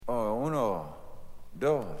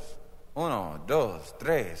dos,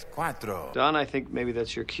 tres, cuatro. Don, I think maybe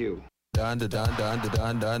that's your cue.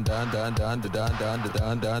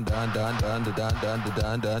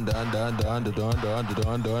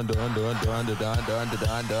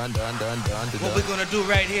 What we gonna do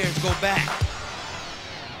right here is go back.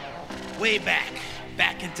 Way back.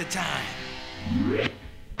 Back into time.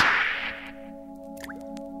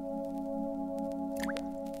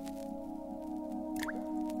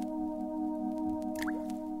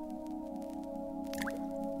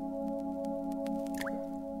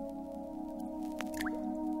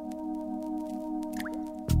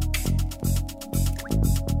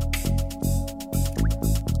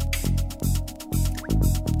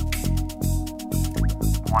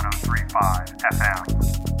 FM,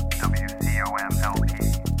 WCOM-LP,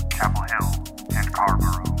 Chapel Hill, and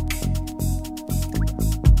Carrboro.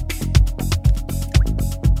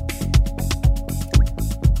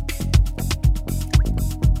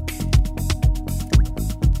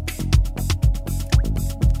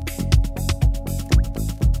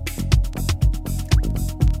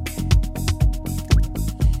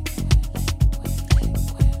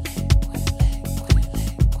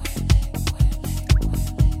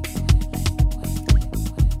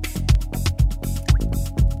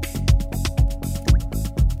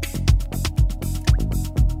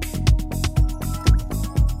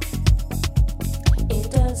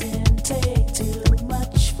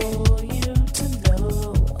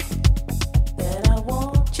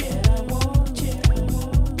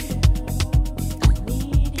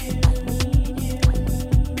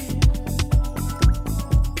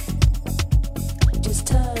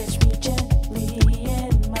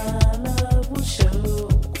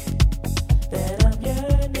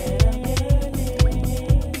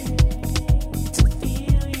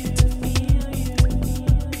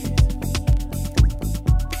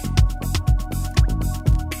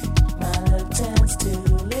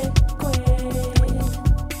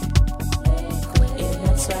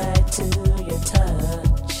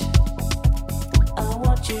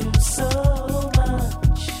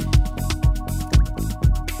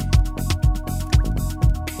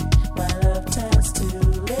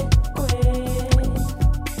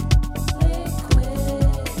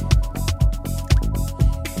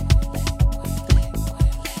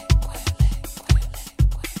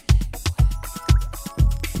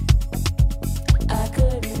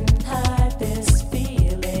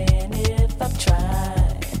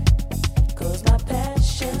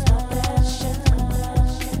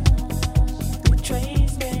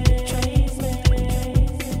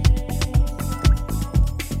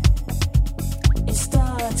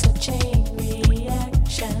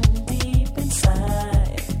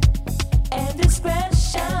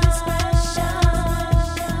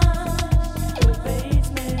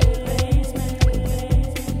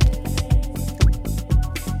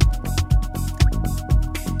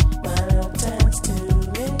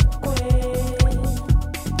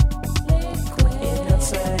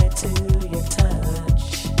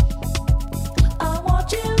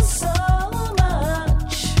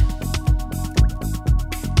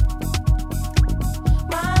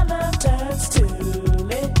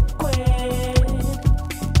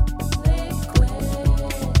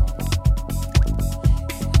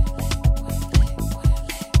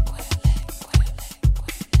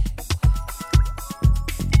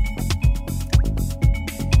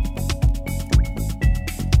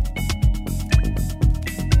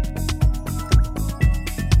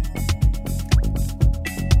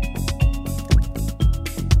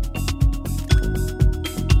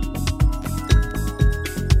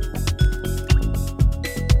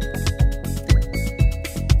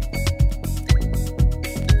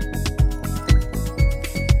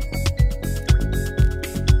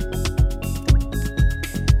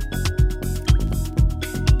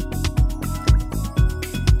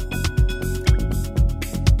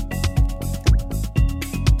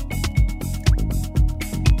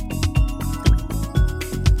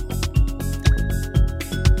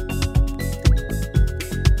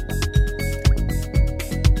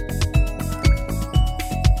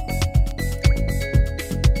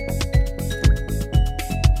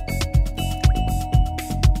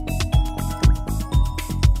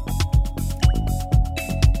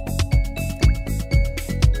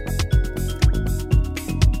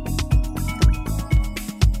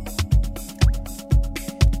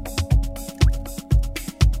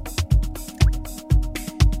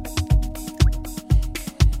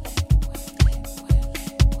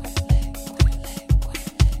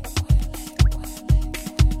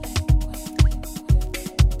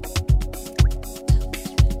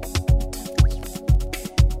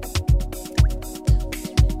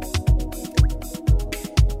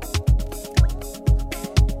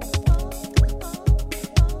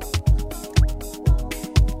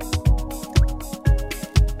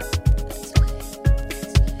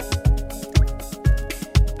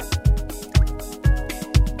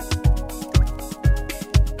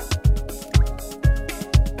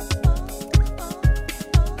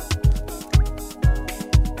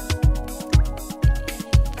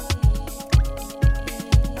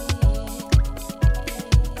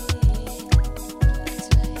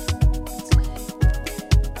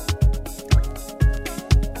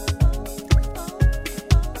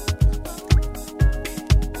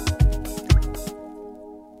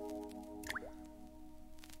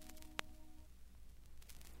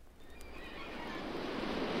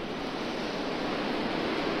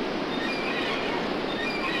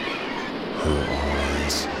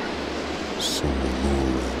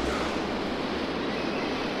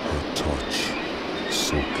 touch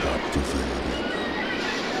so captivating,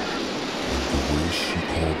 and the way she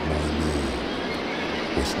called my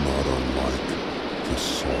name was not unlike the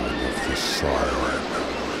song of the siren.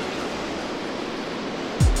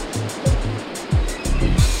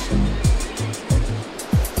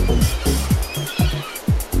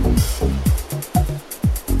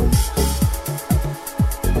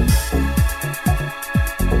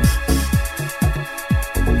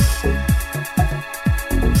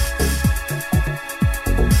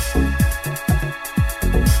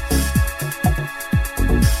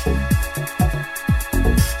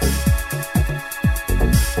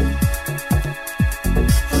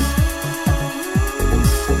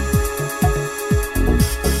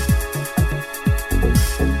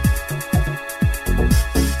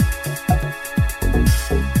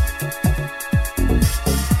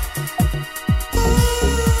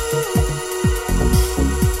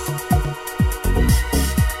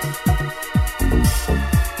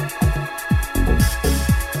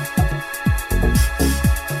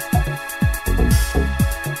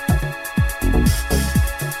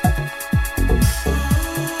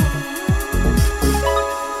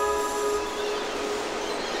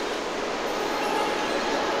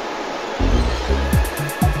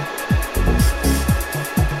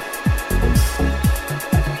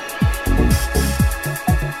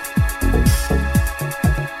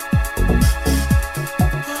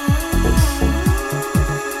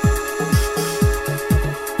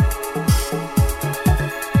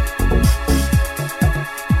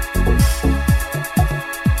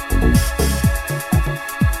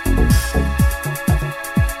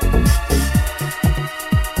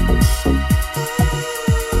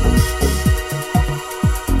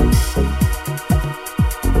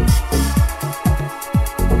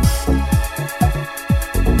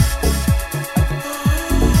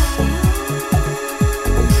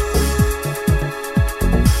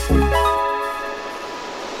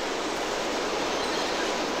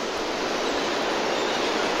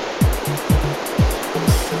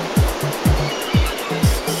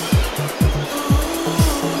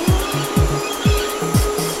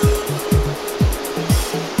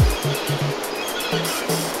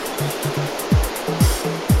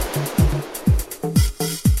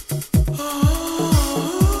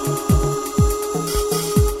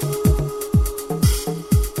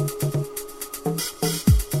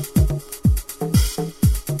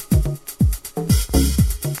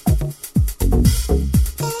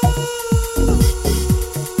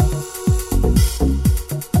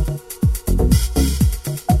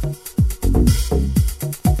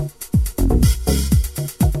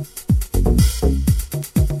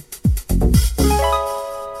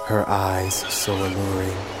 Her eyes so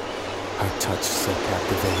alluring, her touch so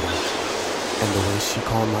captivating, and the way she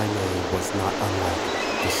called my name was not unlike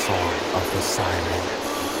the song of the siren.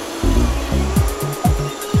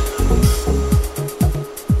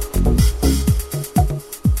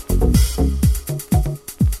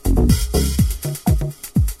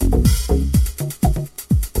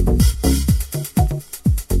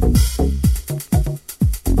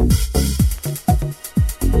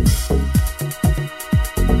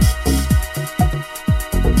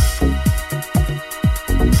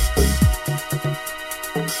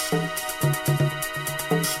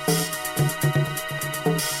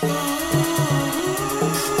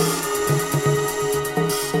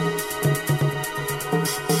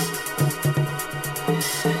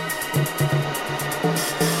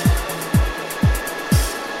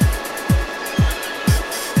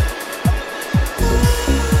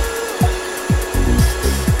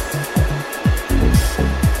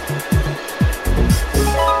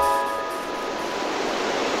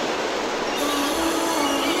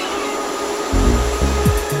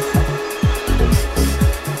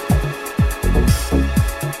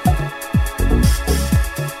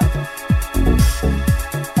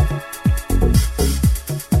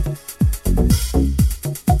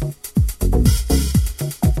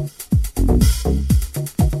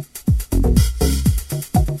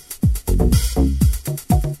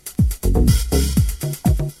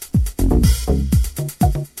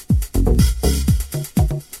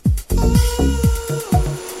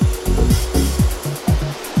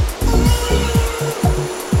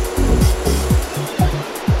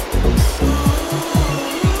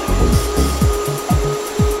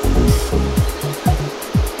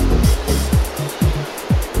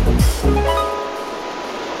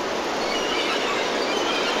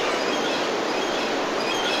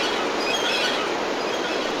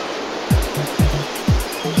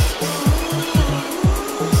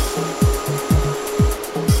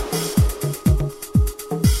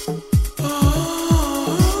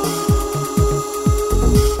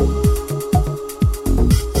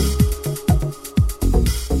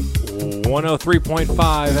 103.5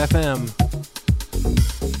 FM.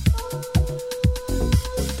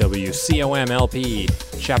 WCOM-LP,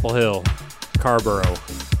 Chapel Hill, Carborough.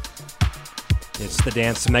 It's the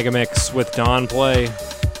Dance Megamix with Dawn Play.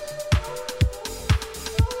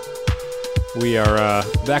 We are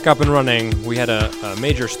back up and running. We had a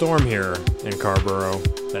major storm here in Carborough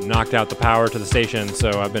that knocked out the power to the station,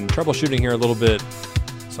 so I've been troubleshooting here a little bit,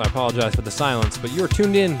 so I apologize for the silence, but you are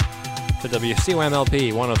tuned in to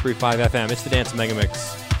WCOM-LP 103.5 FM. It's the Dance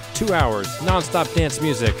Megamix. 2 hours, non-stop dance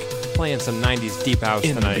music, playing some 90s deep house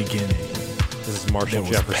tonight. In the beginning, this is Marshall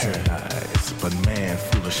there Jefferson. Was paradise, but man,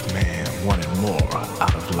 foolish man, wanted more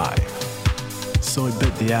out of life. So he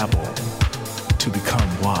bit the apple to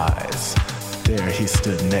become wise. There he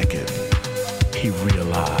stood naked. He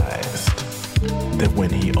realized that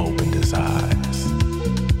when he opened his eyes,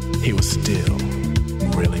 he was still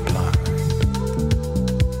really blind.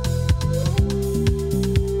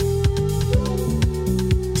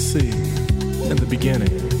 See, in the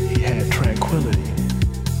beginning, he had tranquility.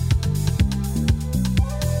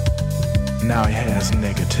 Now he has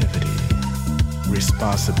negativity,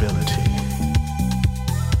 responsibility,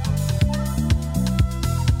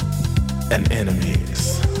 and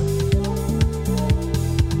enemies.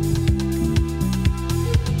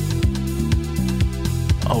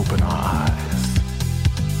 Open our eyes.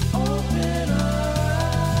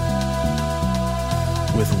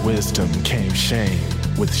 With wisdom came shame,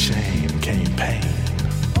 with shame came pain.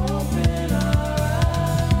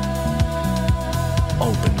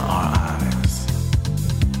 Open our eyes.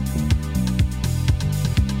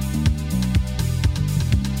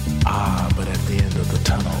 But at the end of the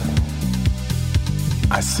tunnel,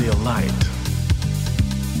 I see a light.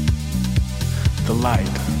 The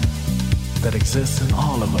light that exists in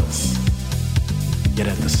all of us, yet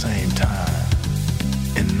at the same time,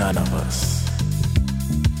 in none of us.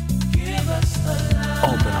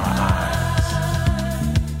 Open our eyes.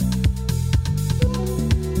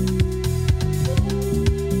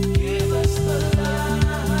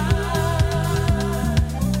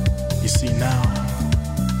 You see, now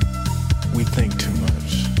we think too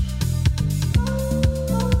much.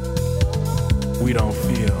 We don't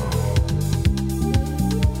feel.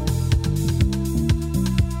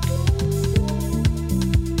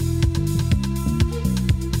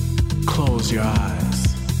 Close your eyes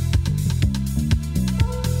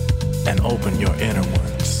and open your inner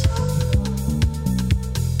ones.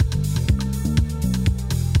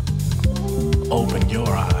 Open your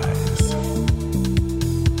eyes.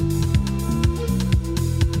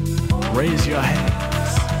 Raise your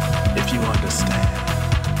hands if you understand.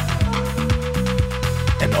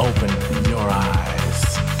 And open your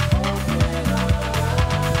eyes.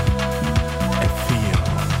 And feel.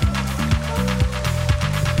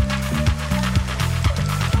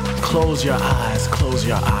 Close your eyes, close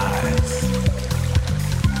your eyes.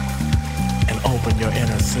 And open your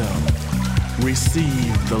inner self.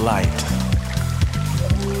 Receive the light.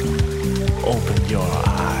 Open your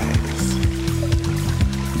eyes.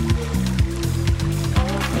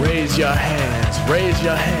 Raise your hands, raise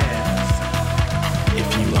your hands, if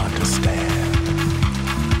you understand.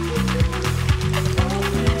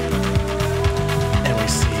 And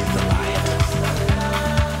receive the light.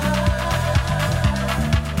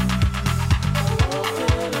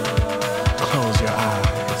 Close your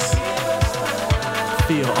eyes.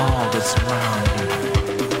 Feel all that's around you.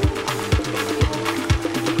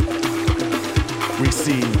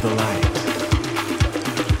 Receive the light.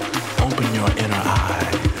 Open your inner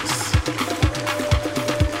eyes.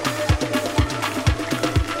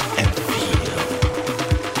 And feel.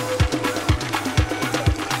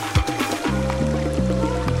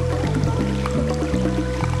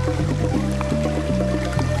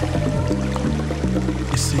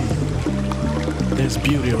 You see, there's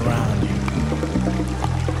beauty around you.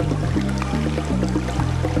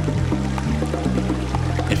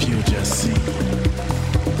 If you just see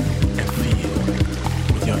and feel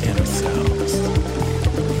with your inner selves.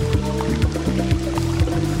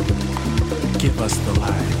 Give us the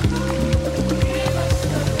light.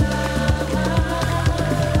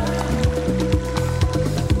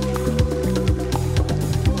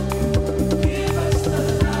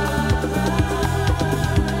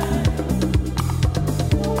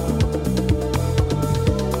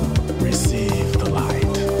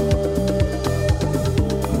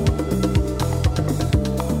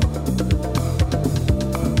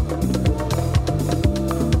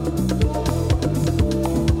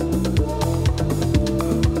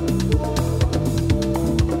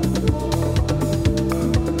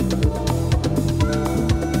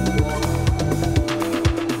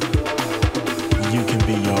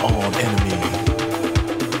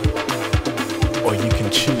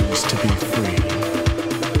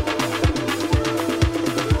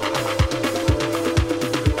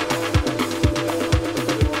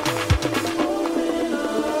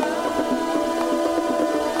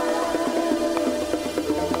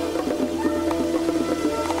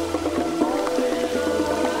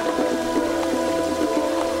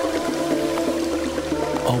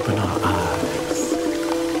 Open our eyes.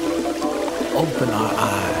 Open our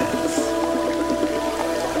eyes.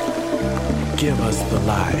 Give us the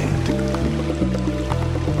light.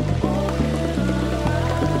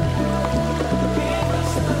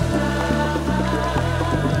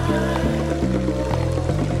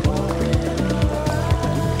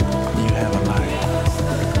 You have a light.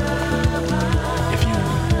 If you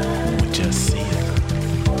would just see it.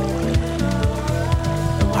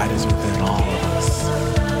 The light is within all of us.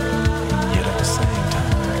 Yet at the same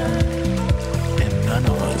time, in none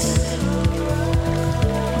of us.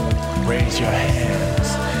 Raise your hands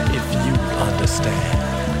if you understand.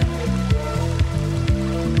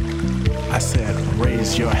 I said,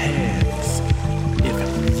 raise your hands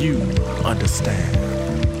if you understand.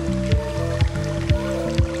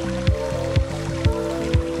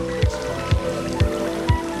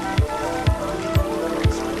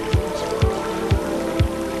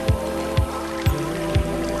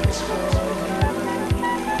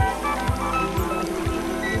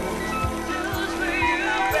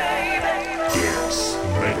 Yes,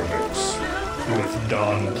 Megamix with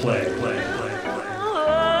Don Play.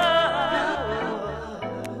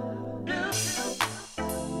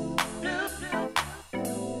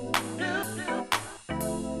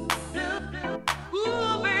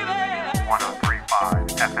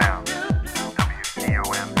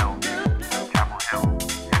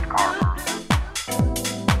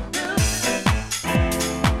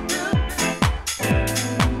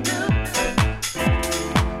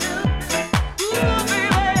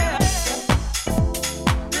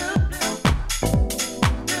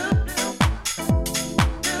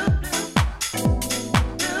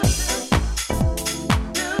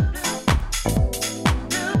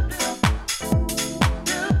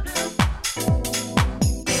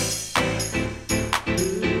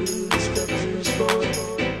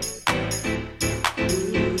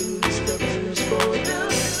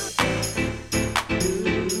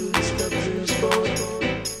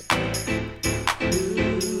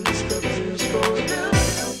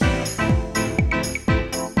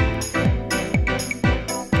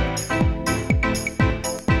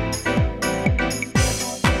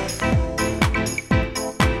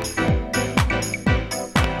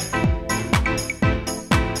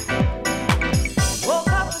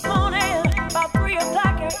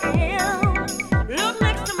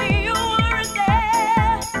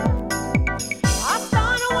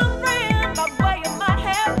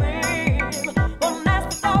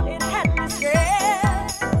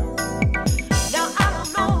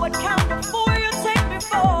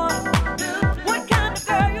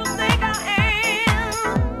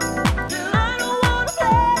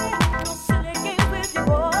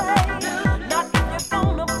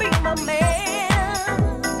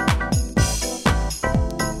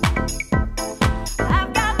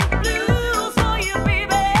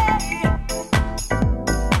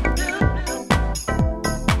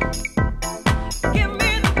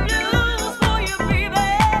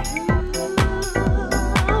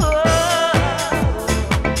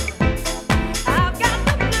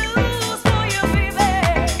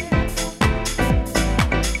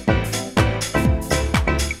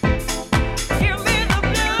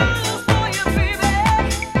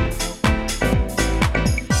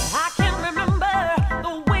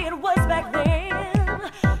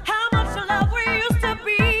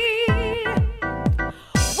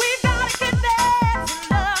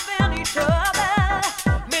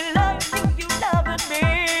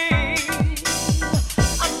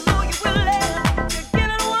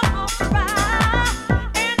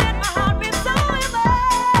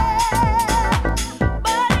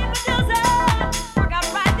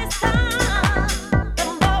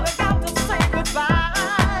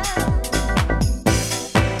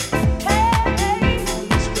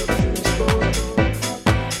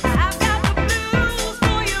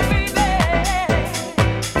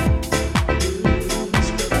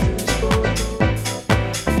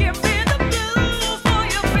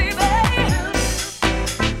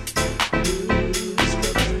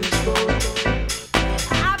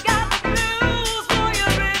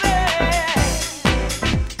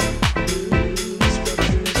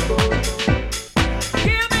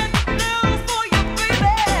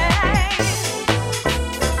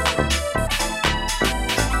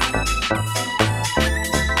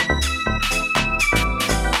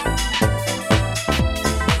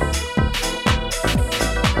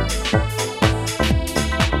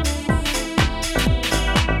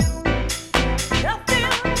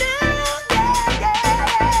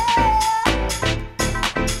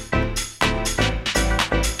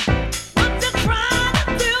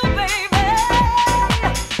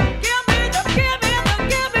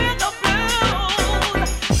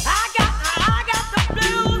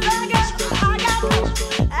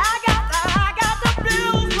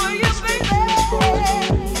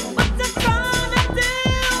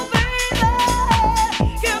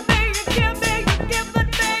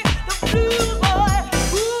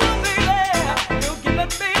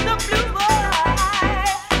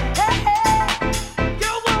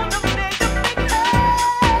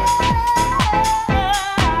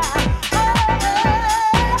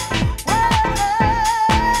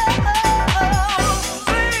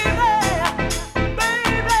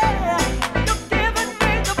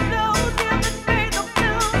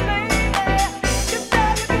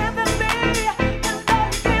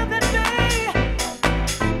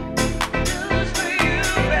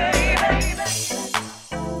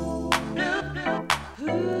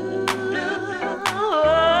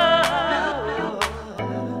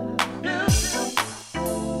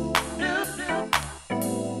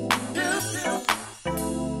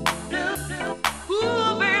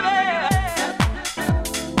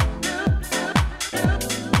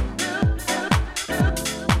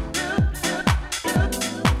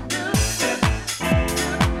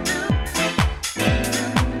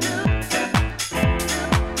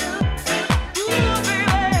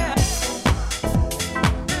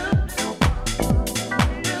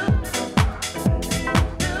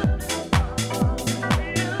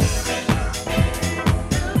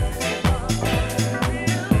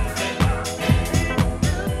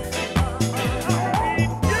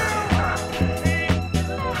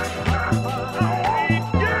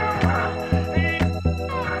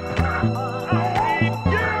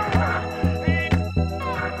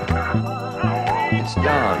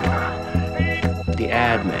 Don, the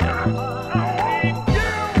ad man.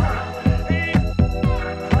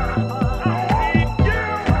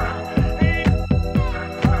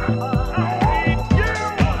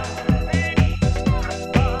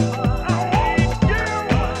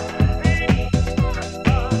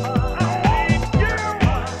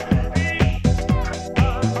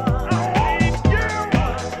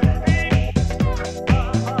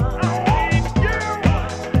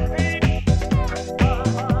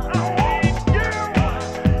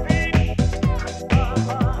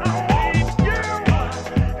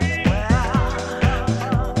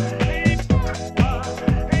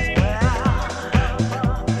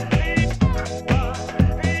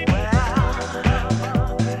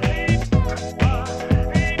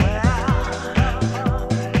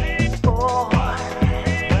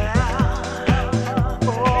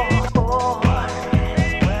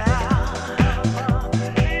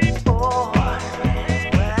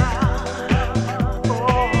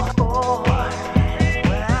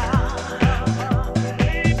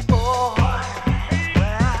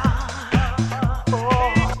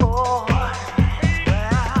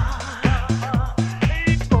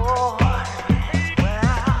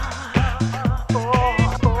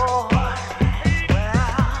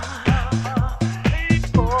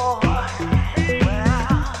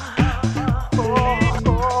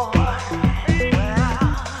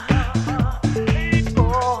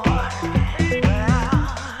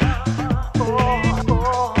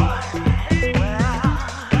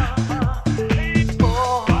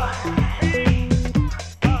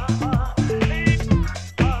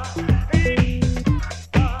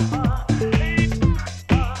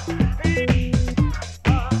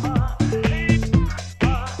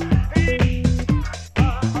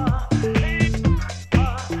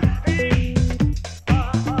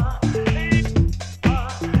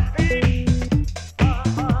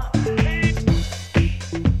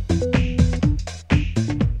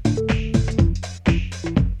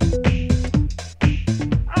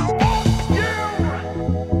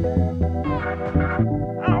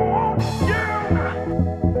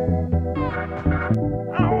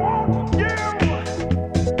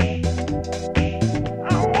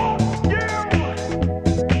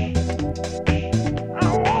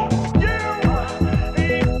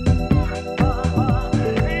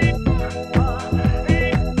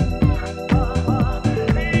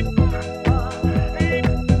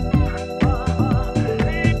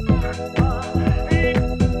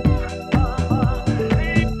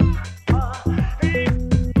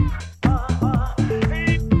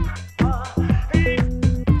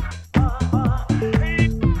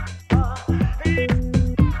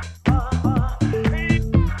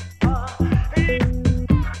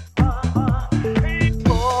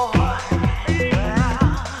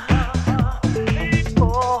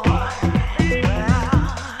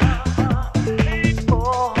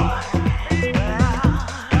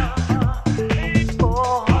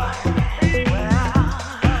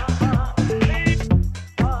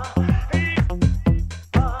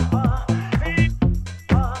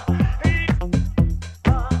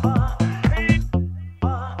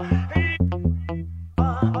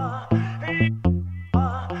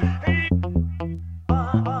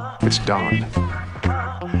 It's Don.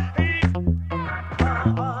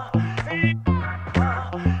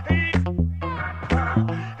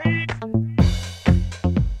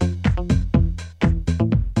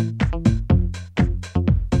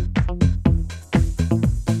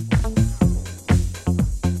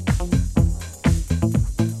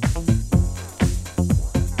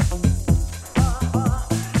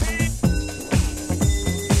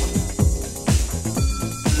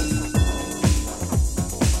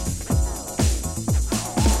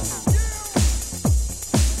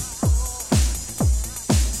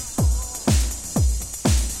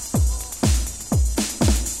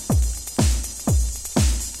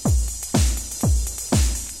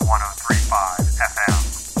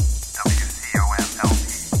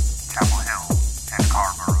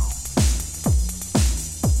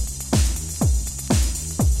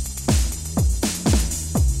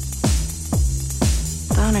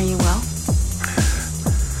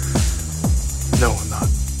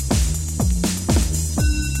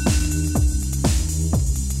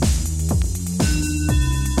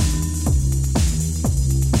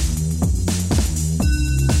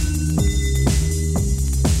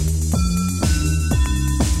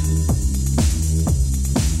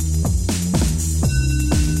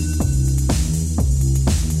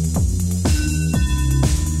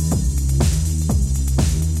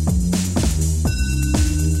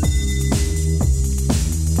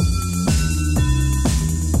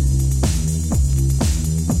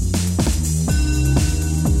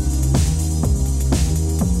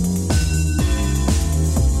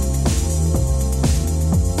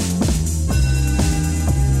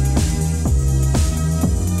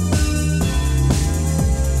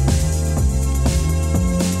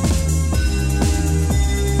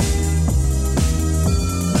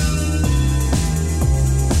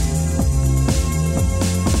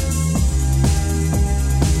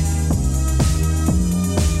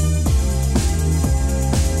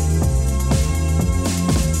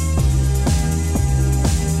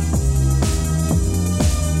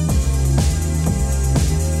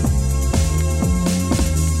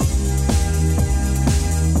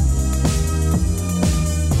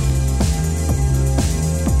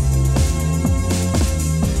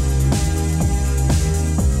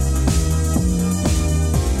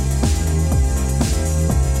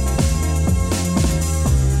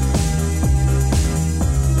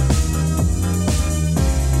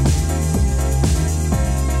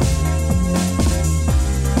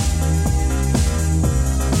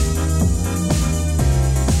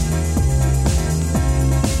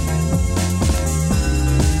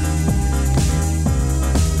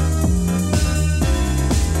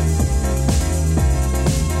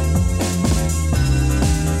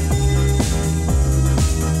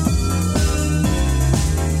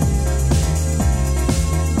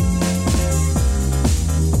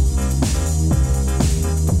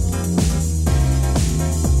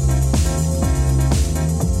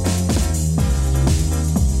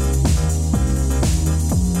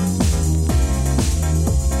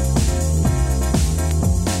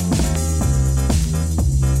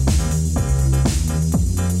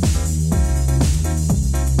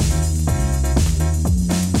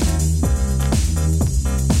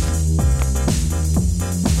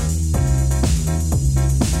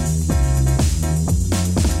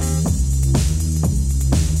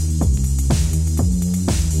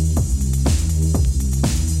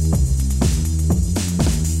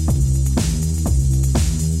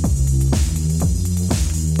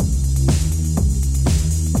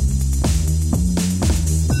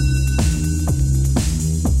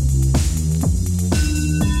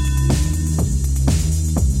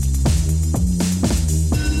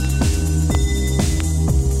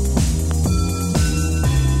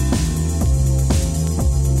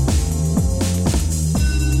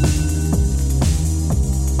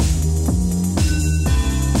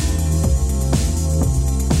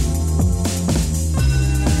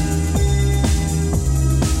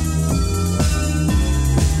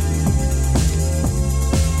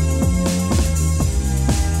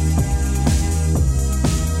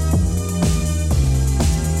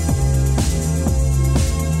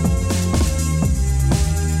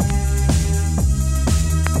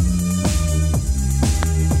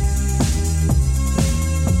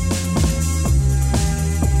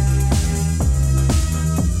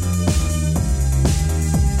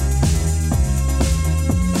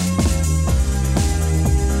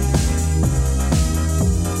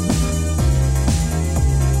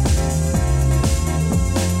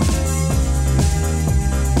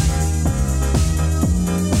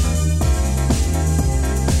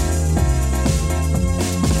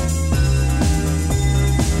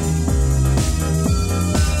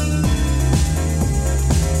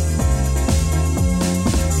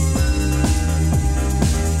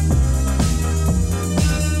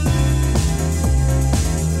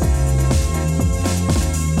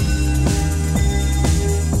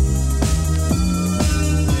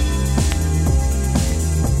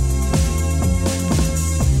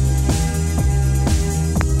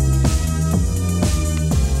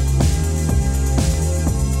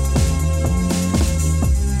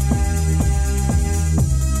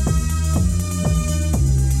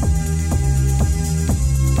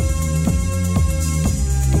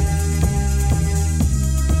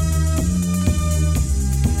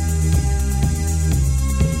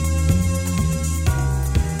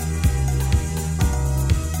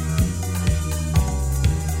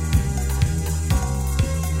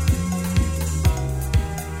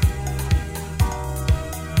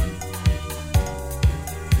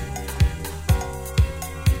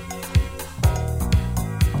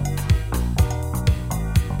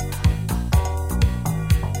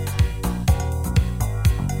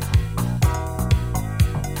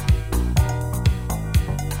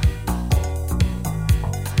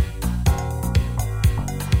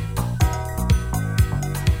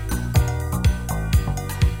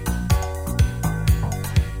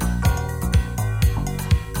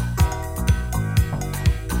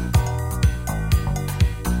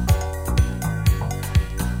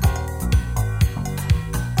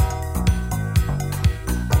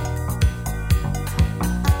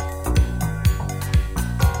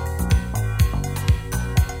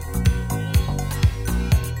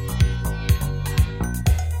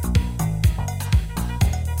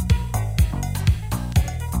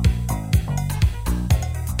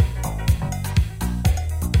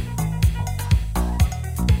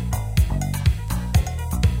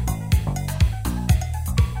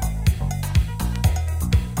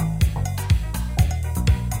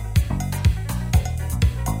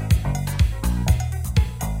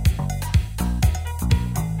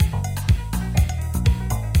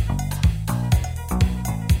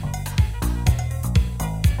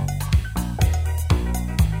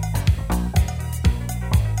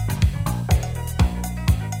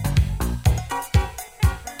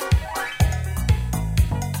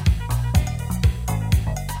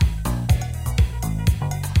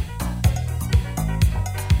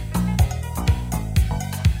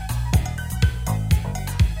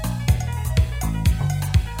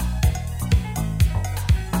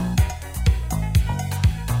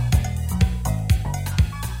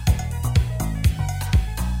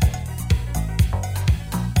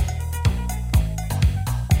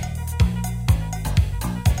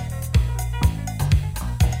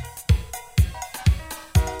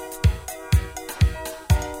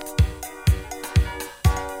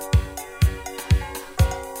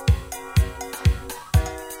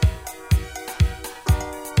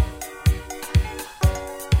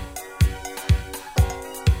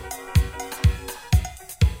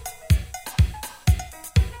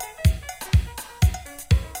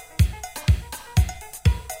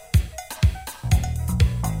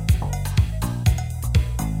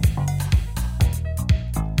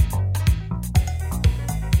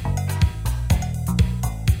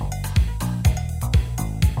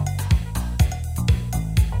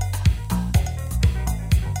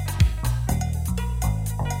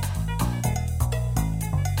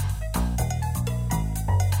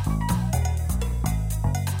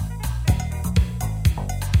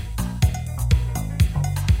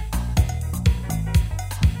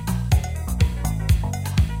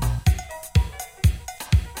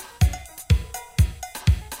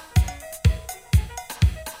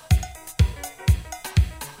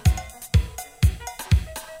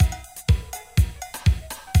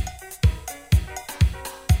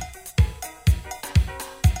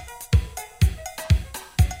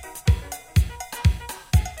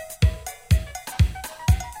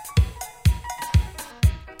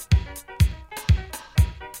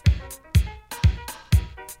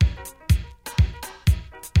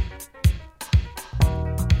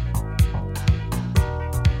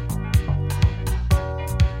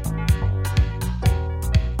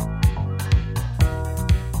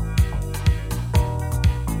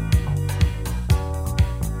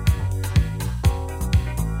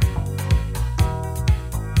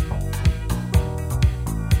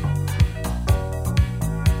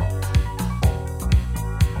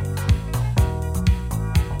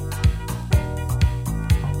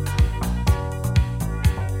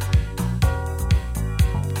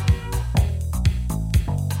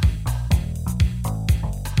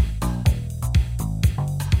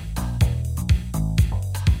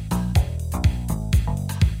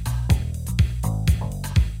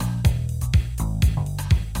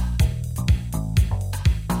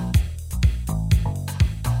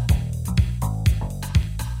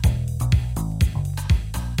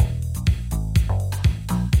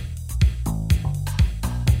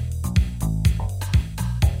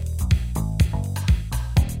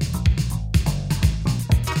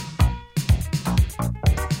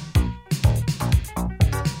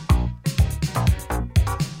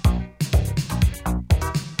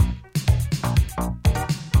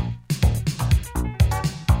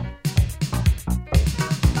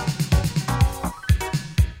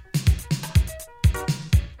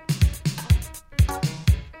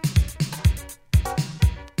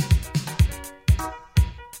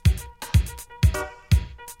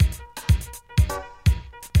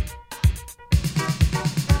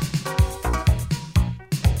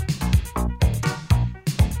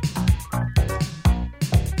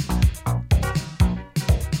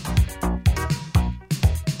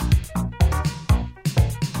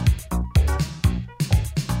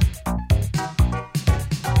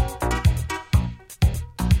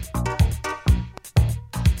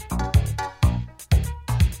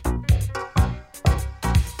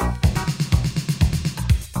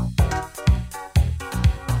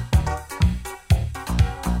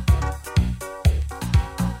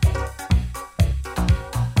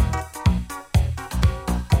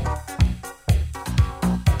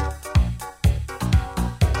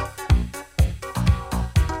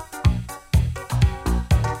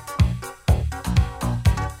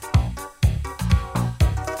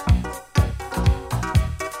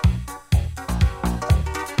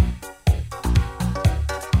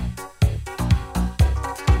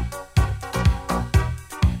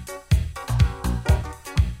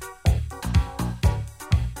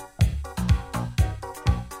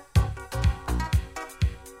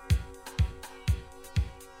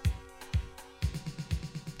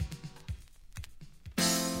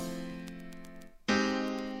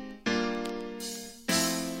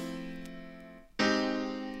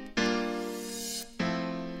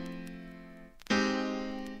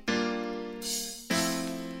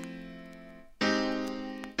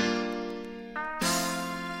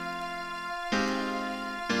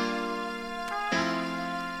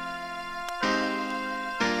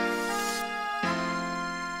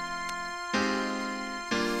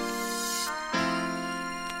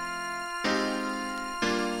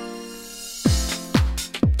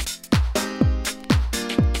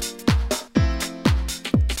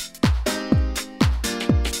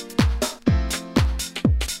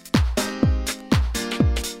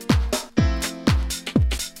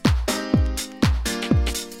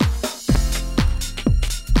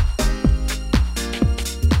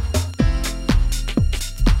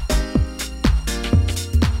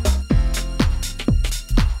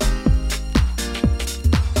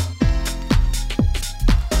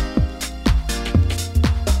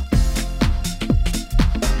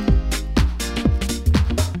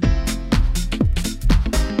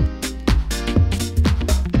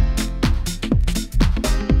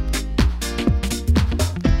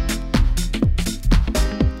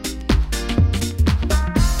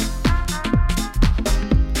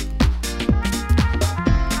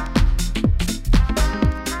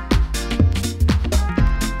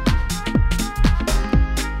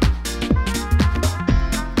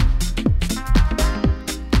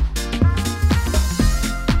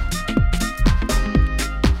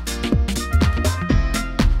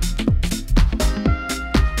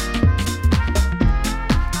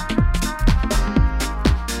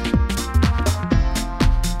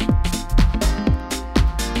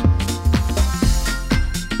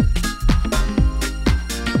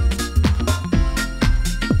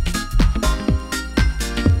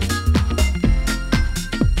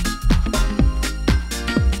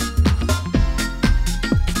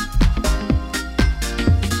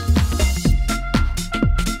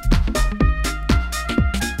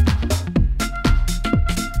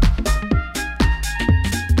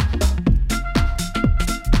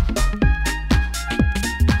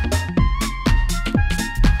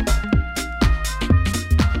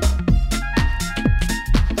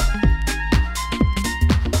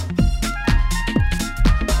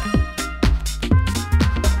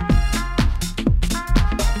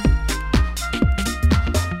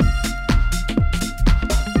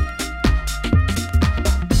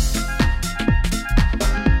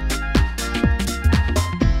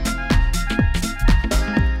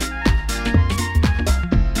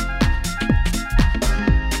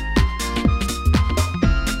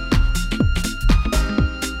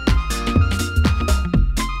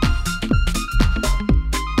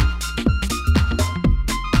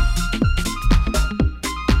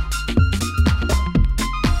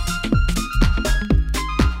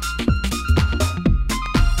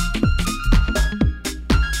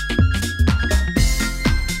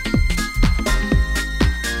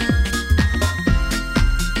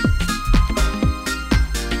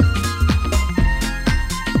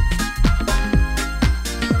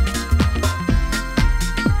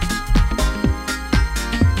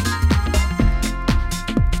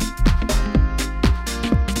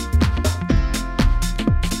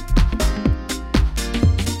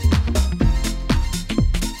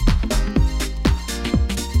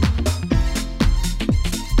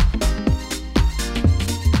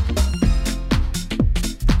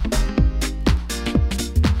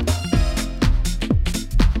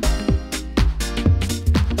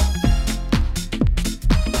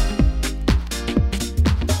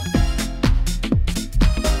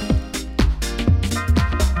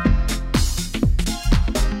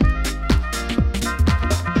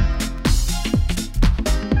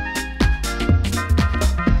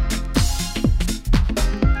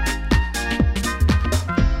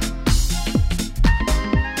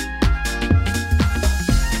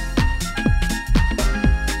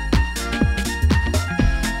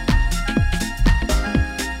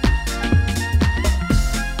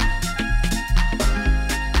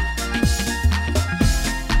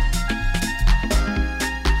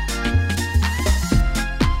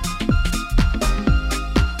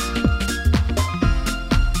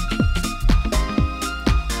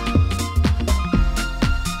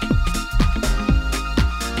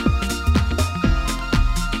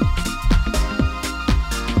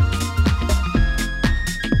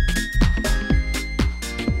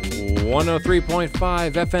 103.5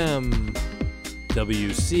 FM,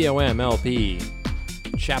 WCOM-LP,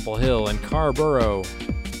 Chapel Hill and Carborough.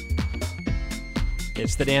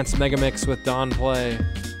 It's the Dance Megamix with Don Play.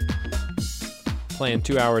 Playing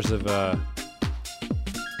 2 hours of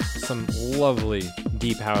some lovely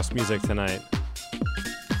deep house music tonight.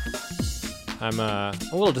 I'm a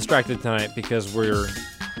little distracted tonight because we're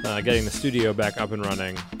getting the studio back up and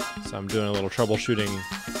running, so I'm doing a little troubleshooting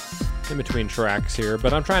in between tracks here,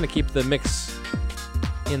 but I'm trying to keep the mix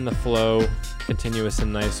in the flow, continuous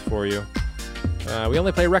and nice for you. We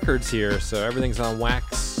only play records here, so everything's on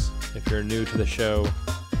wax if you're new to the show.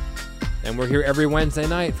 And we're here every Wednesday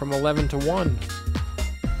night from 11 to 1.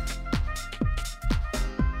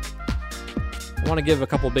 I want to give a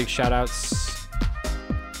couple big shout-outs.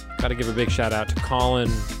 Got to give a big shout-out to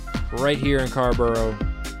Colin, right here in Carborough,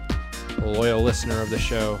 a loyal listener of the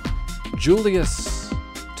show. Julius,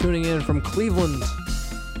 tuning in from Cleveland,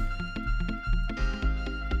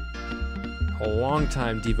 a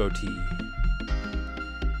longtime devotee.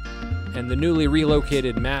 And the newly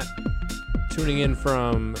relocated Matt, tuning in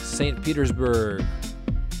from St. Petersburg,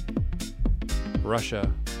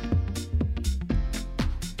 Russia.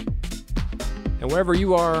 And wherever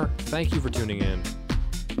you are, thank you for tuning in.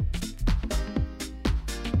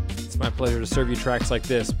 It's my pleasure to serve you tracks like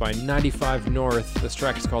this by 95 North. This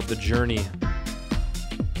track is called The Journey.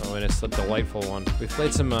 Oh, and it's a delightful one. We've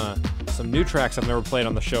played some new tracks I've never played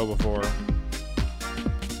on the show before.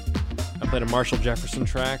 I played a Marshall Jefferson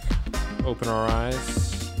track, Open Our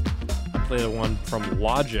Eyes. I played one from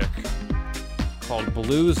Logic called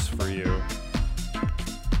Blues for You.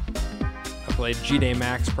 I played G-Day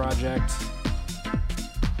Max Project,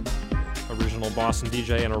 original Boston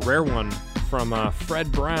DJ, and a rare one from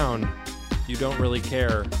Fred Brown, You Don't Really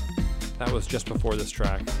Care. That was just before this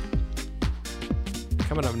track.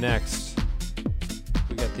 Coming up next,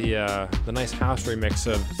 we got the nice house remix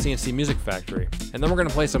of CNC Music Factory. And then we're going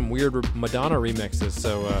to play some weird Madonna remixes,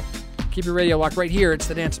 so keep your radio locked right here. It's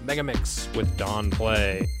the Dance Megamix with Don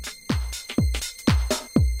Play.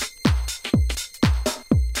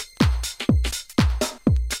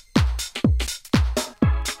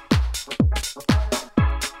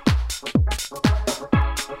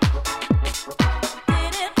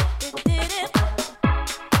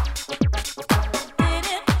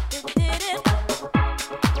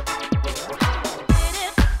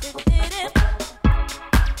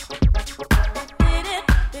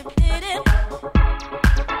 Did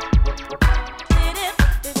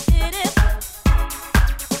it.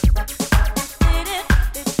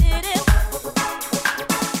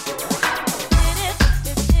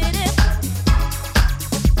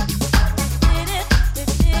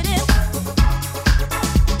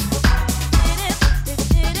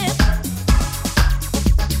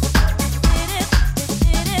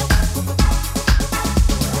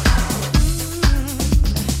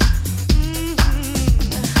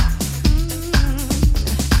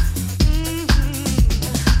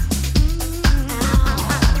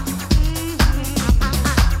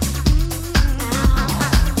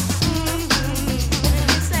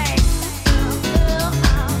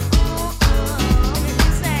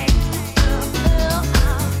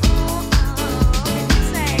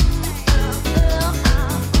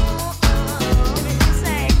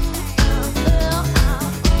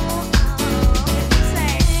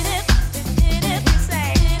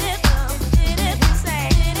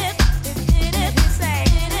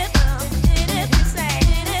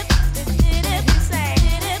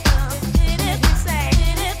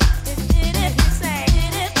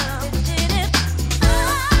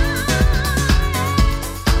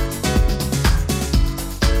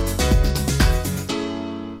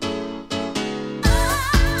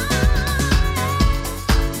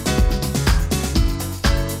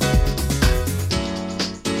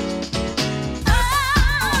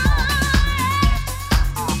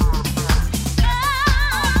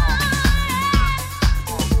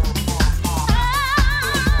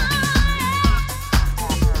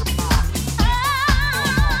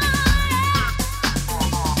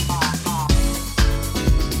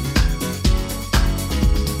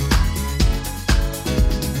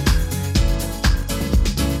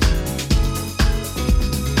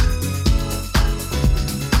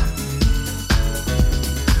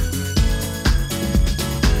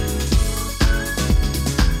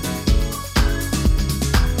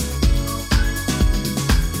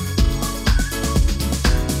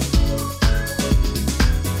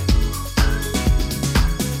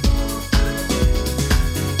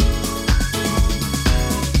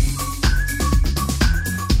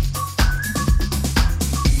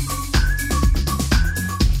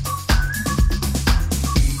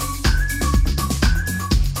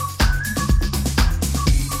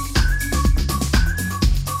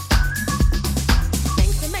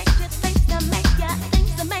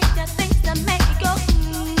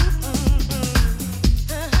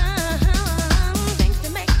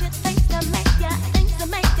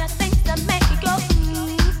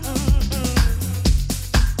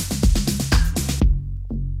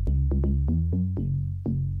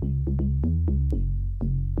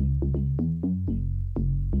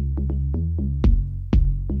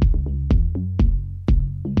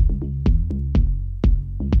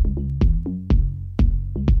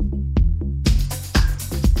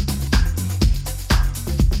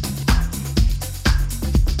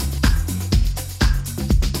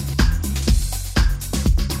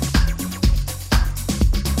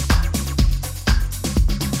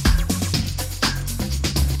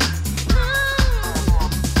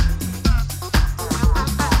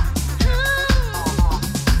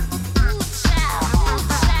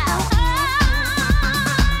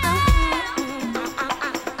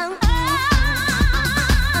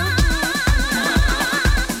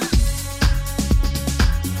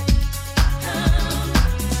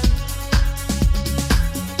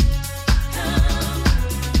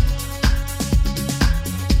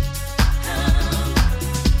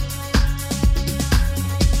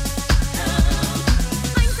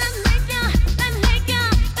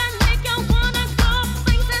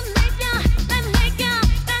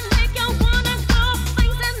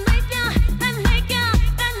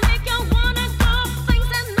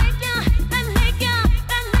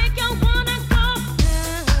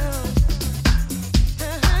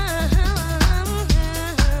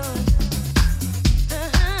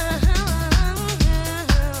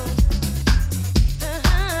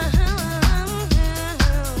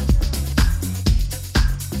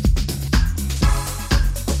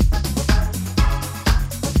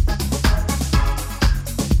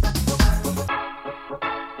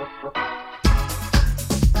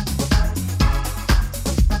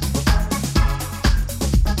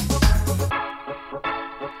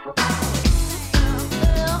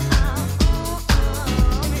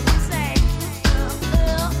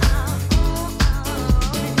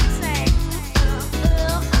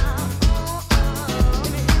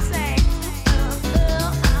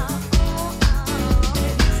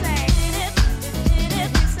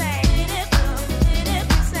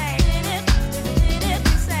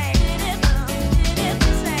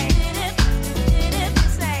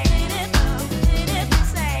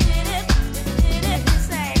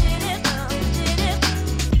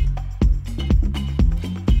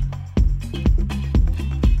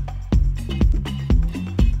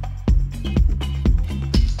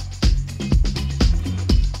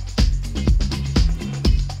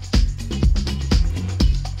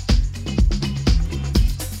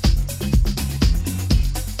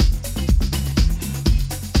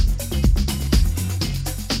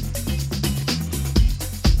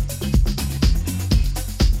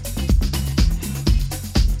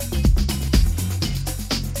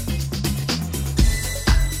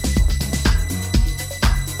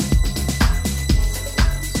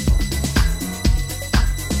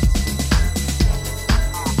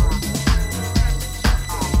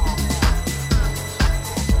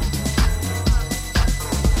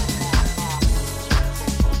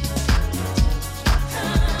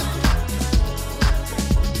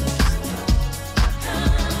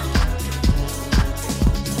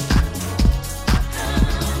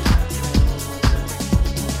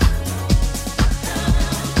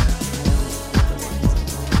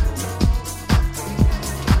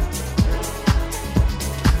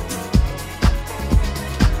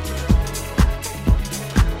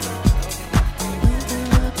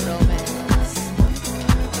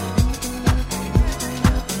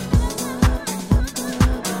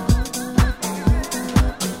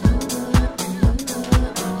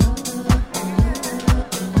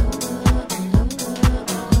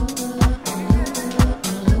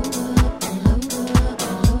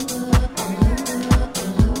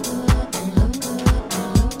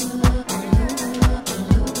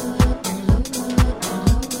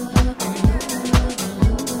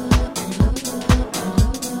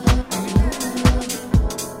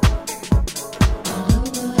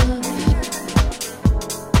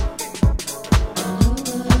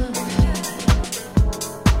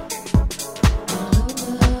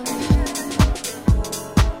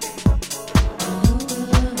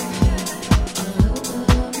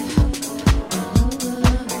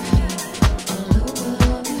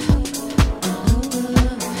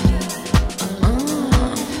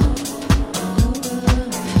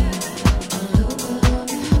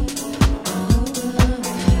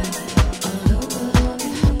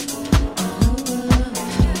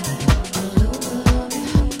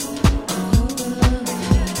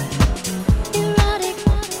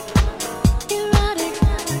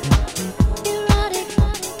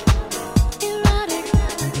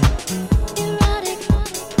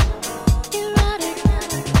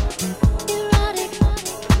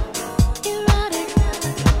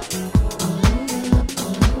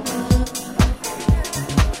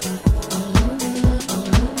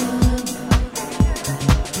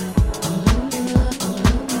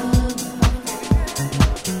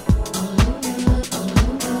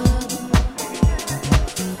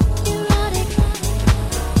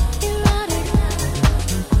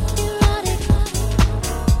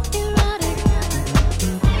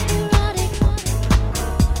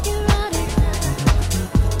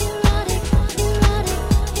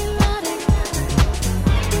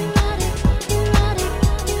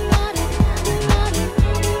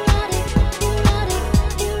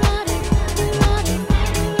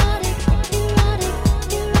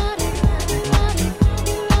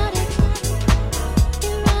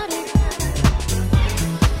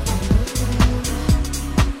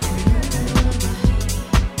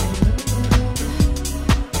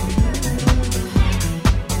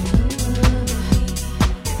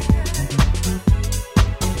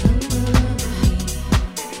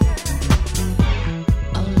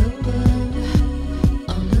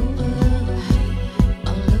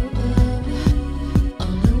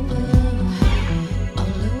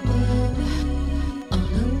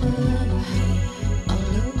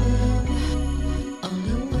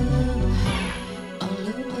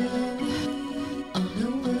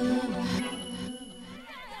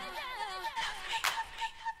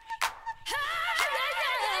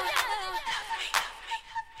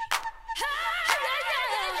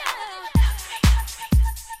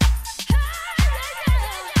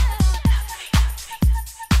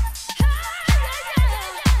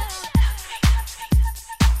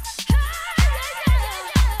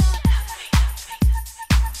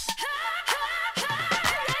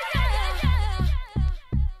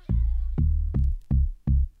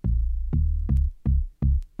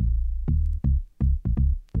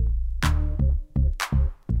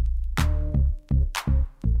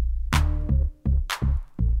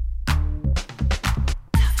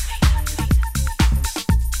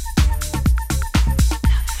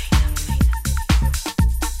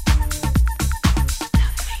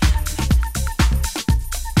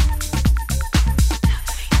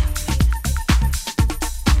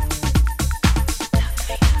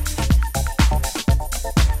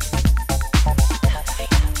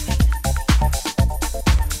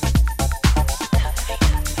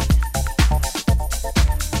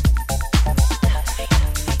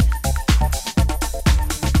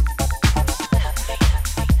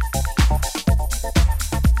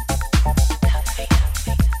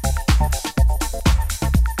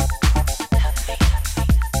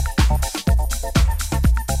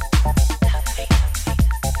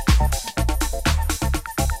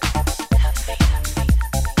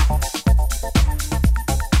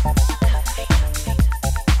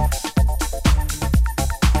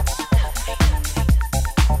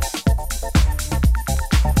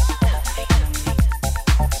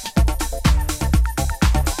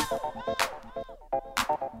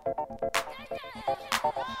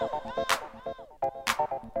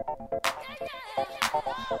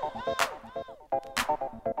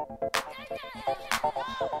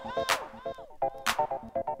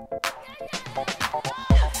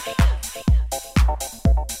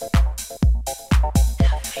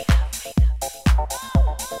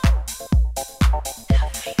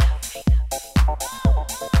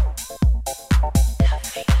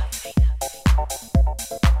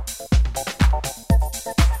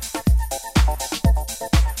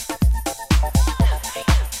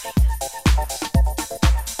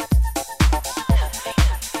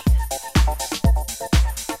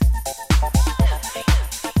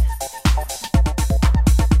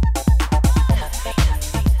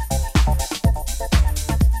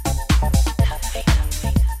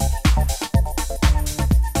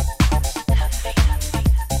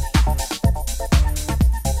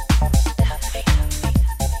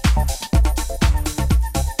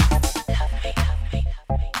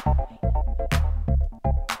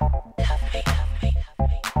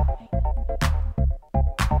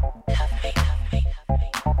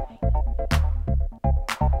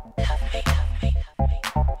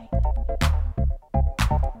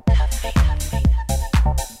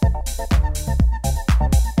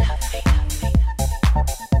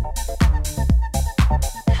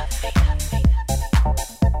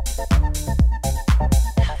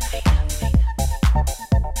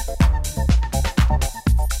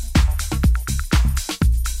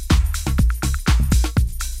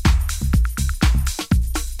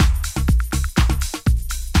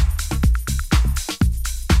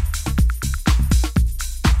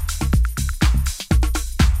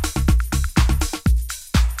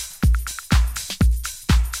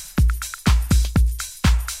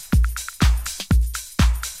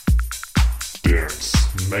 It's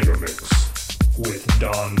Megamix with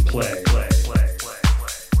Don Play.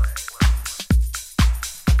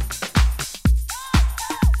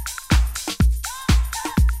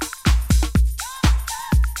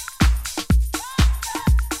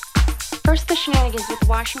 First the shenanigans with the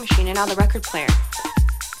washing machine and now the record player.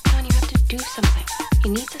 Don, you have to do something. He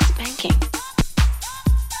needs a spanking.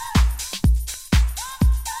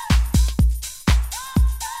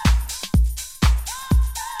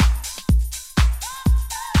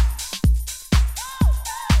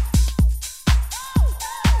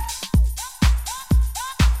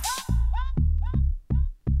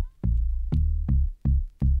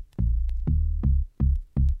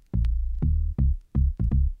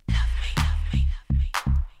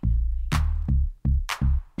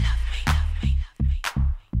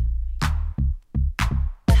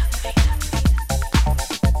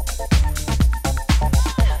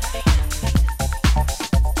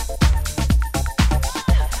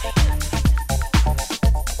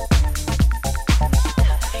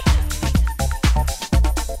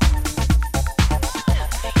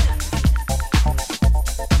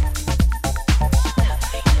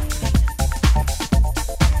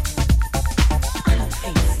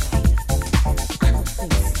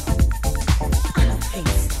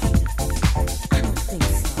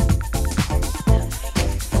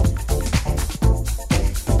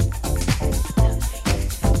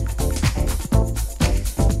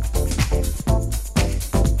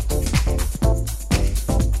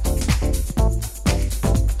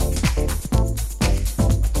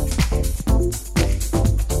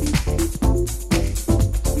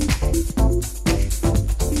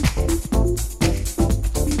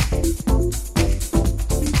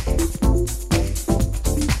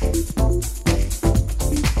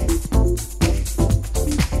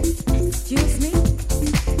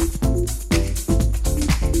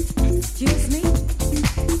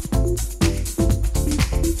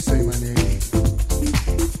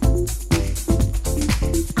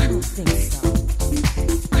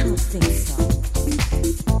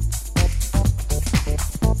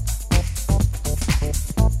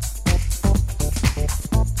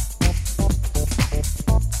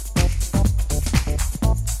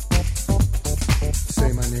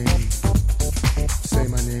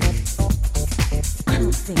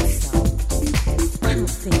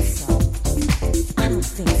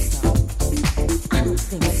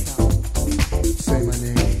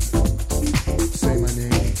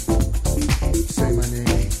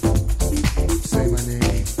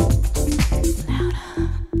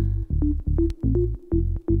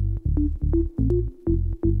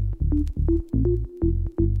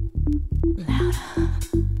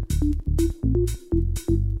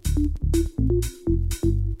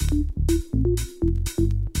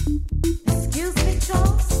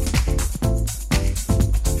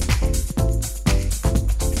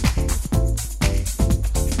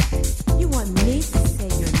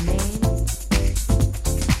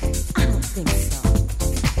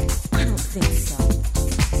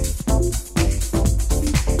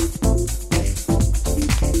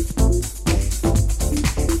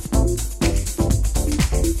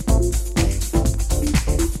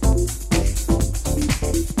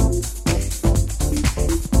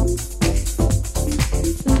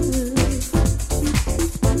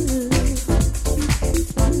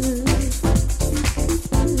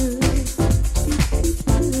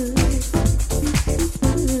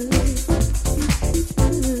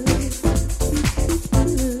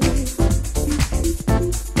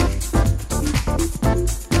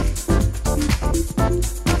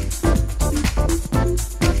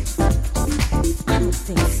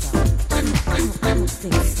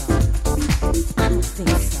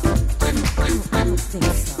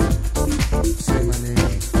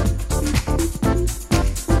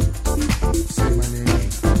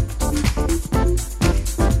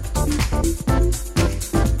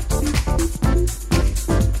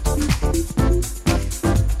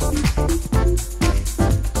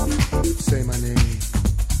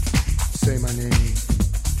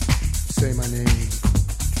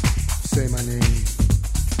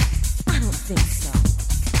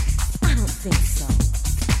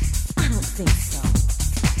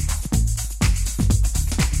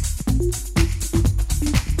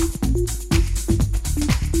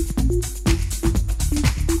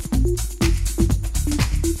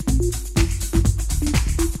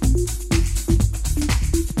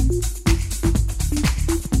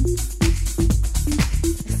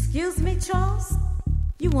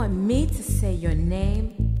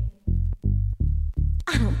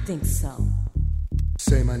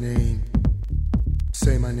 Say my name.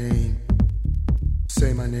 Say my name.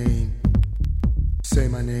 Say my name. Say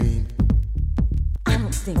my name. I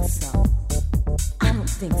don't think so. I don't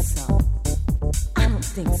think so. I don't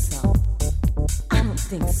think so. I don't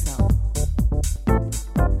think so.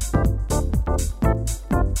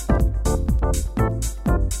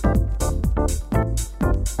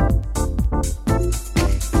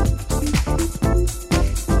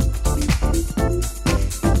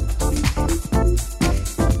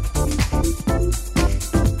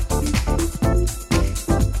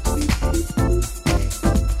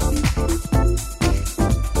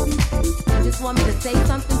 Say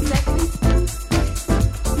something sexy?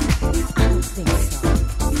 I don't think so.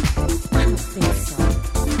 I don't think so.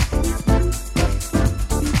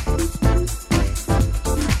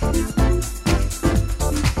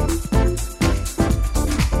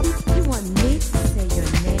 You want me to say your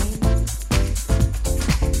name?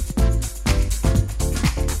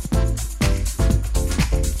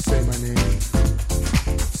 Say my name.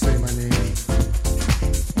 Say my name.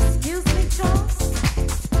 Excuse me, Charles?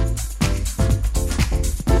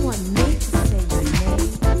 You want me to say your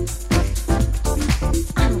name?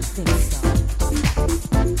 I don't think so.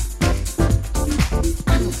 I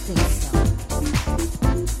don't think so.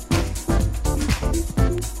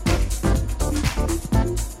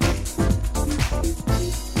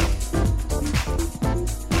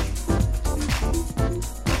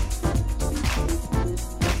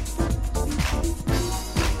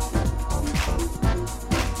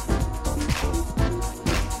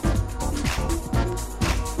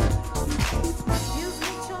 Excuse me,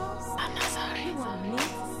 Charles? I'm not sorry. You want me to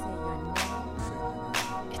say your name?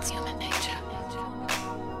 It's human nature.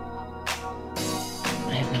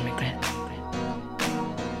 I have no regret.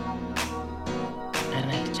 I don't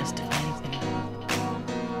have to justify anything.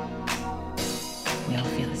 We all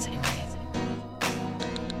feel the same way.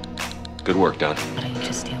 Good work, Don. Why don't you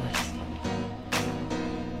just deal with it?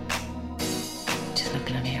 Just look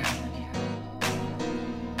in the mirror.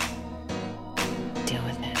 Deal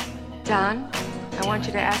with it. Don, I want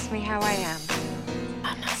you to ask me how I am.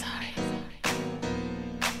 I'm not sorry.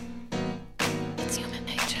 It's human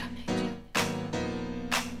nature.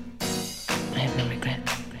 I have no regret.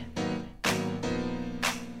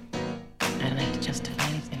 I don't have to justify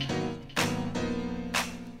anything.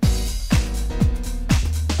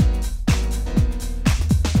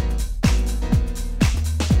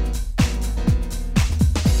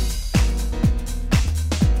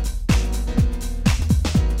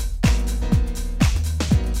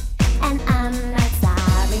 And I'm not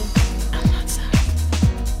sorry. I'm not sorry.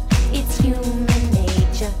 It's human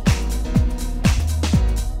nature.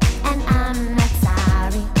 And I'm not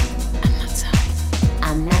sorry. I'm not sorry.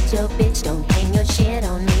 I'm not your bitch. Don't hang your shit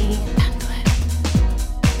on me. Handle it.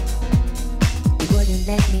 You wouldn't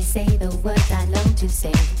let me say the words I long to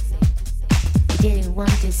say. You didn't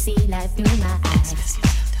want to see life through my eyes. Express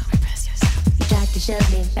yourself. Don't repress yourself. You tried to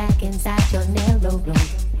shove me back inside your narrow room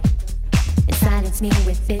and silence me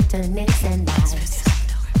with bitterness and lies. Express yourself.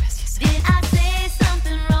 Don't repress yourself. Did I say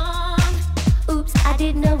something wrong? Oops, I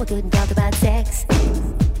didn't know I couldn't talk about sex.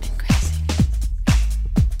 Been crazy.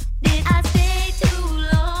 Did I stay too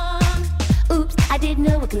long? Oops, I didn't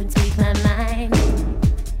know I couldn't speak my mind.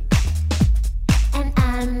 And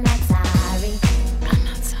I'm not sorry. I'm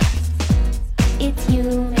not sorry. It's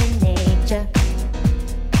human nature.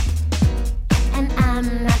 And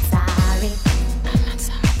I'm not sorry. I'm not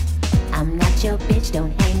sorry. I'm not your bitch,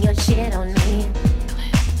 don't hang your shit on me.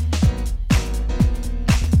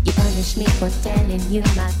 You punish me for telling you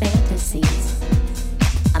my fantasies.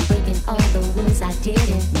 I'm breaking all the rules I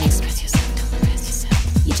didn't make. Express yourself. Don't repress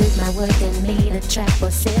yourself. You took my word and made a trap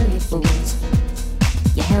for silly fools.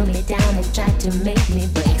 You held me down and tried to make me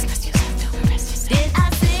break. Express yourself. Don't repress yourself. Did I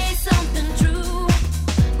say something true?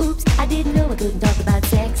 Oops, I didn't know I couldn't talk about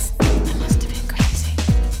sex. I must have been crazy.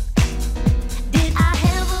 Did I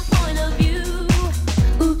have a point of view?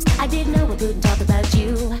 Oops, I didn't know I couldn't talk about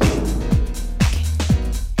you.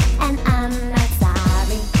 And I'm not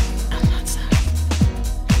sorry. I'm not sorry.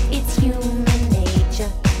 It's human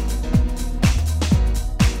nature.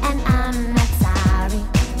 And I'm not sorry.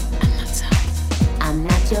 I'm not sorry. I'm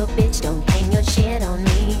not your bitch, don't hang your shit on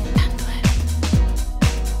me. Handle it.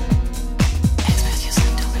 Express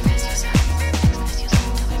yourself. Don't repress yourself. Express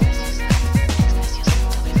yourself. Don't repress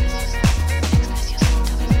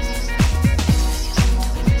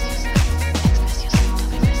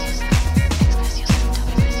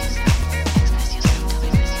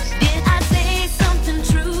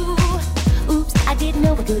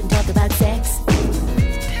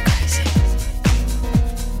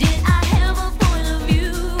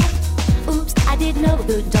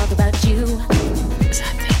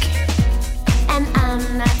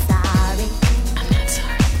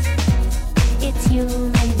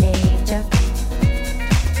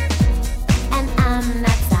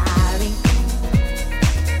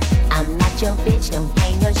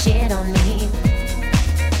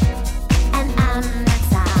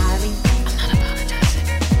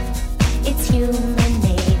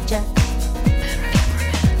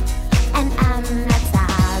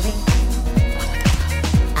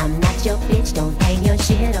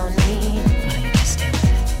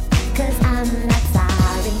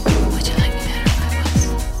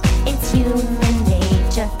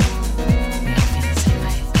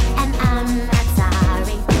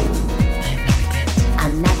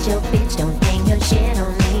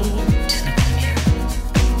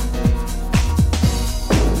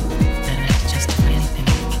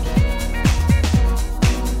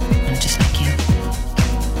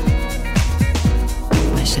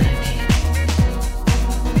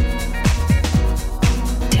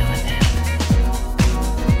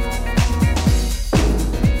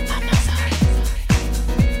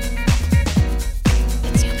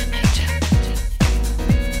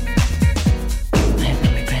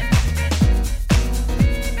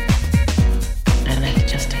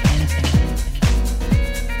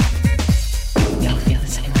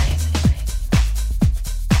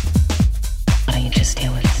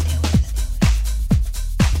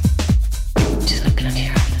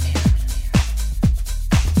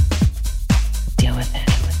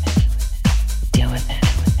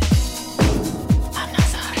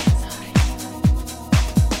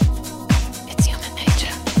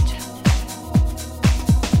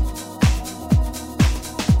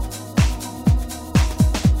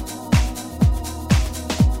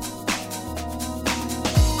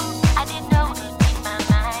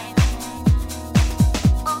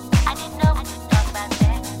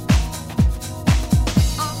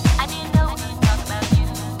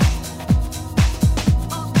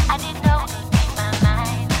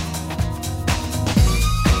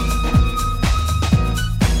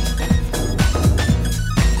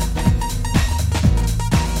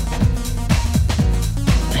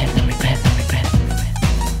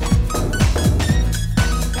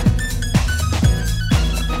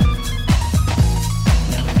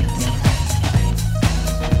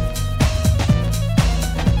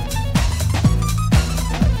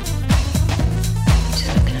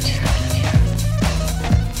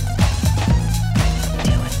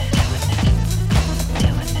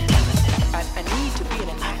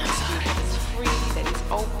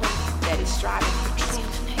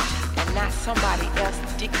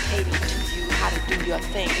do your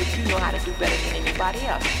thing, which you know how to do better than anybody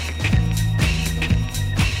else.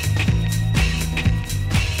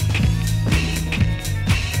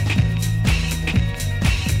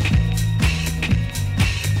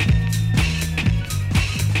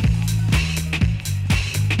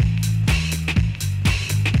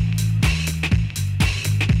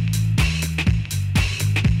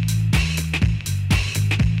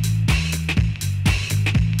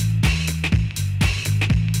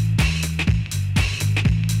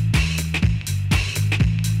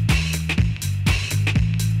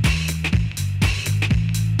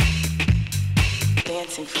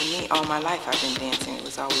 All my life I've been dancing. It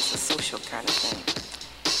was always a social kind of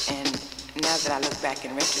thing. And now that I look back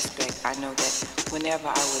in retrospect, I know that whenever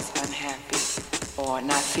I was unhappy or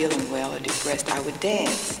not feeling well or depressed, I would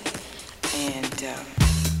dance. And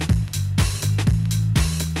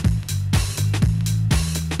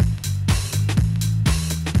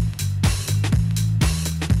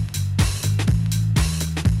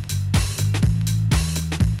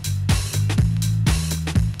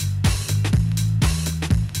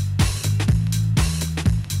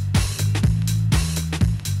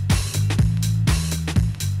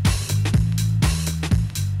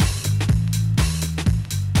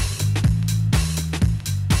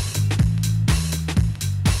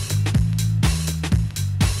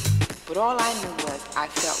all I knew was I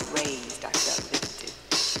felt raised, I felt lifted.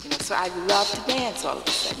 So I loved to dance all of a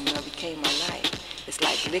sudden, it became my life. It's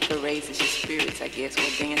like liquor raises your spirits, I guess.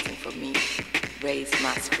 Well, dancing for me raised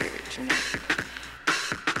my spirit,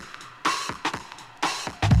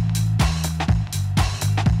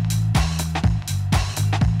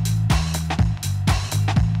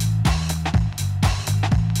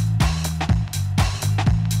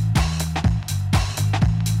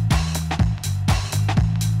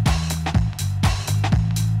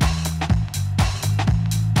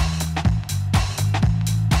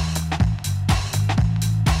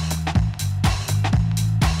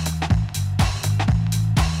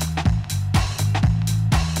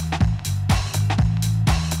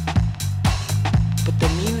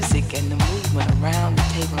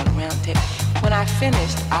 When I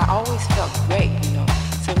finished, I always felt great,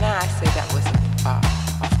 So now I say that was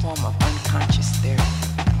a form of unconscious therapy.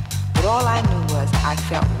 But all I knew was I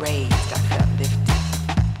felt raised, I felt lifted.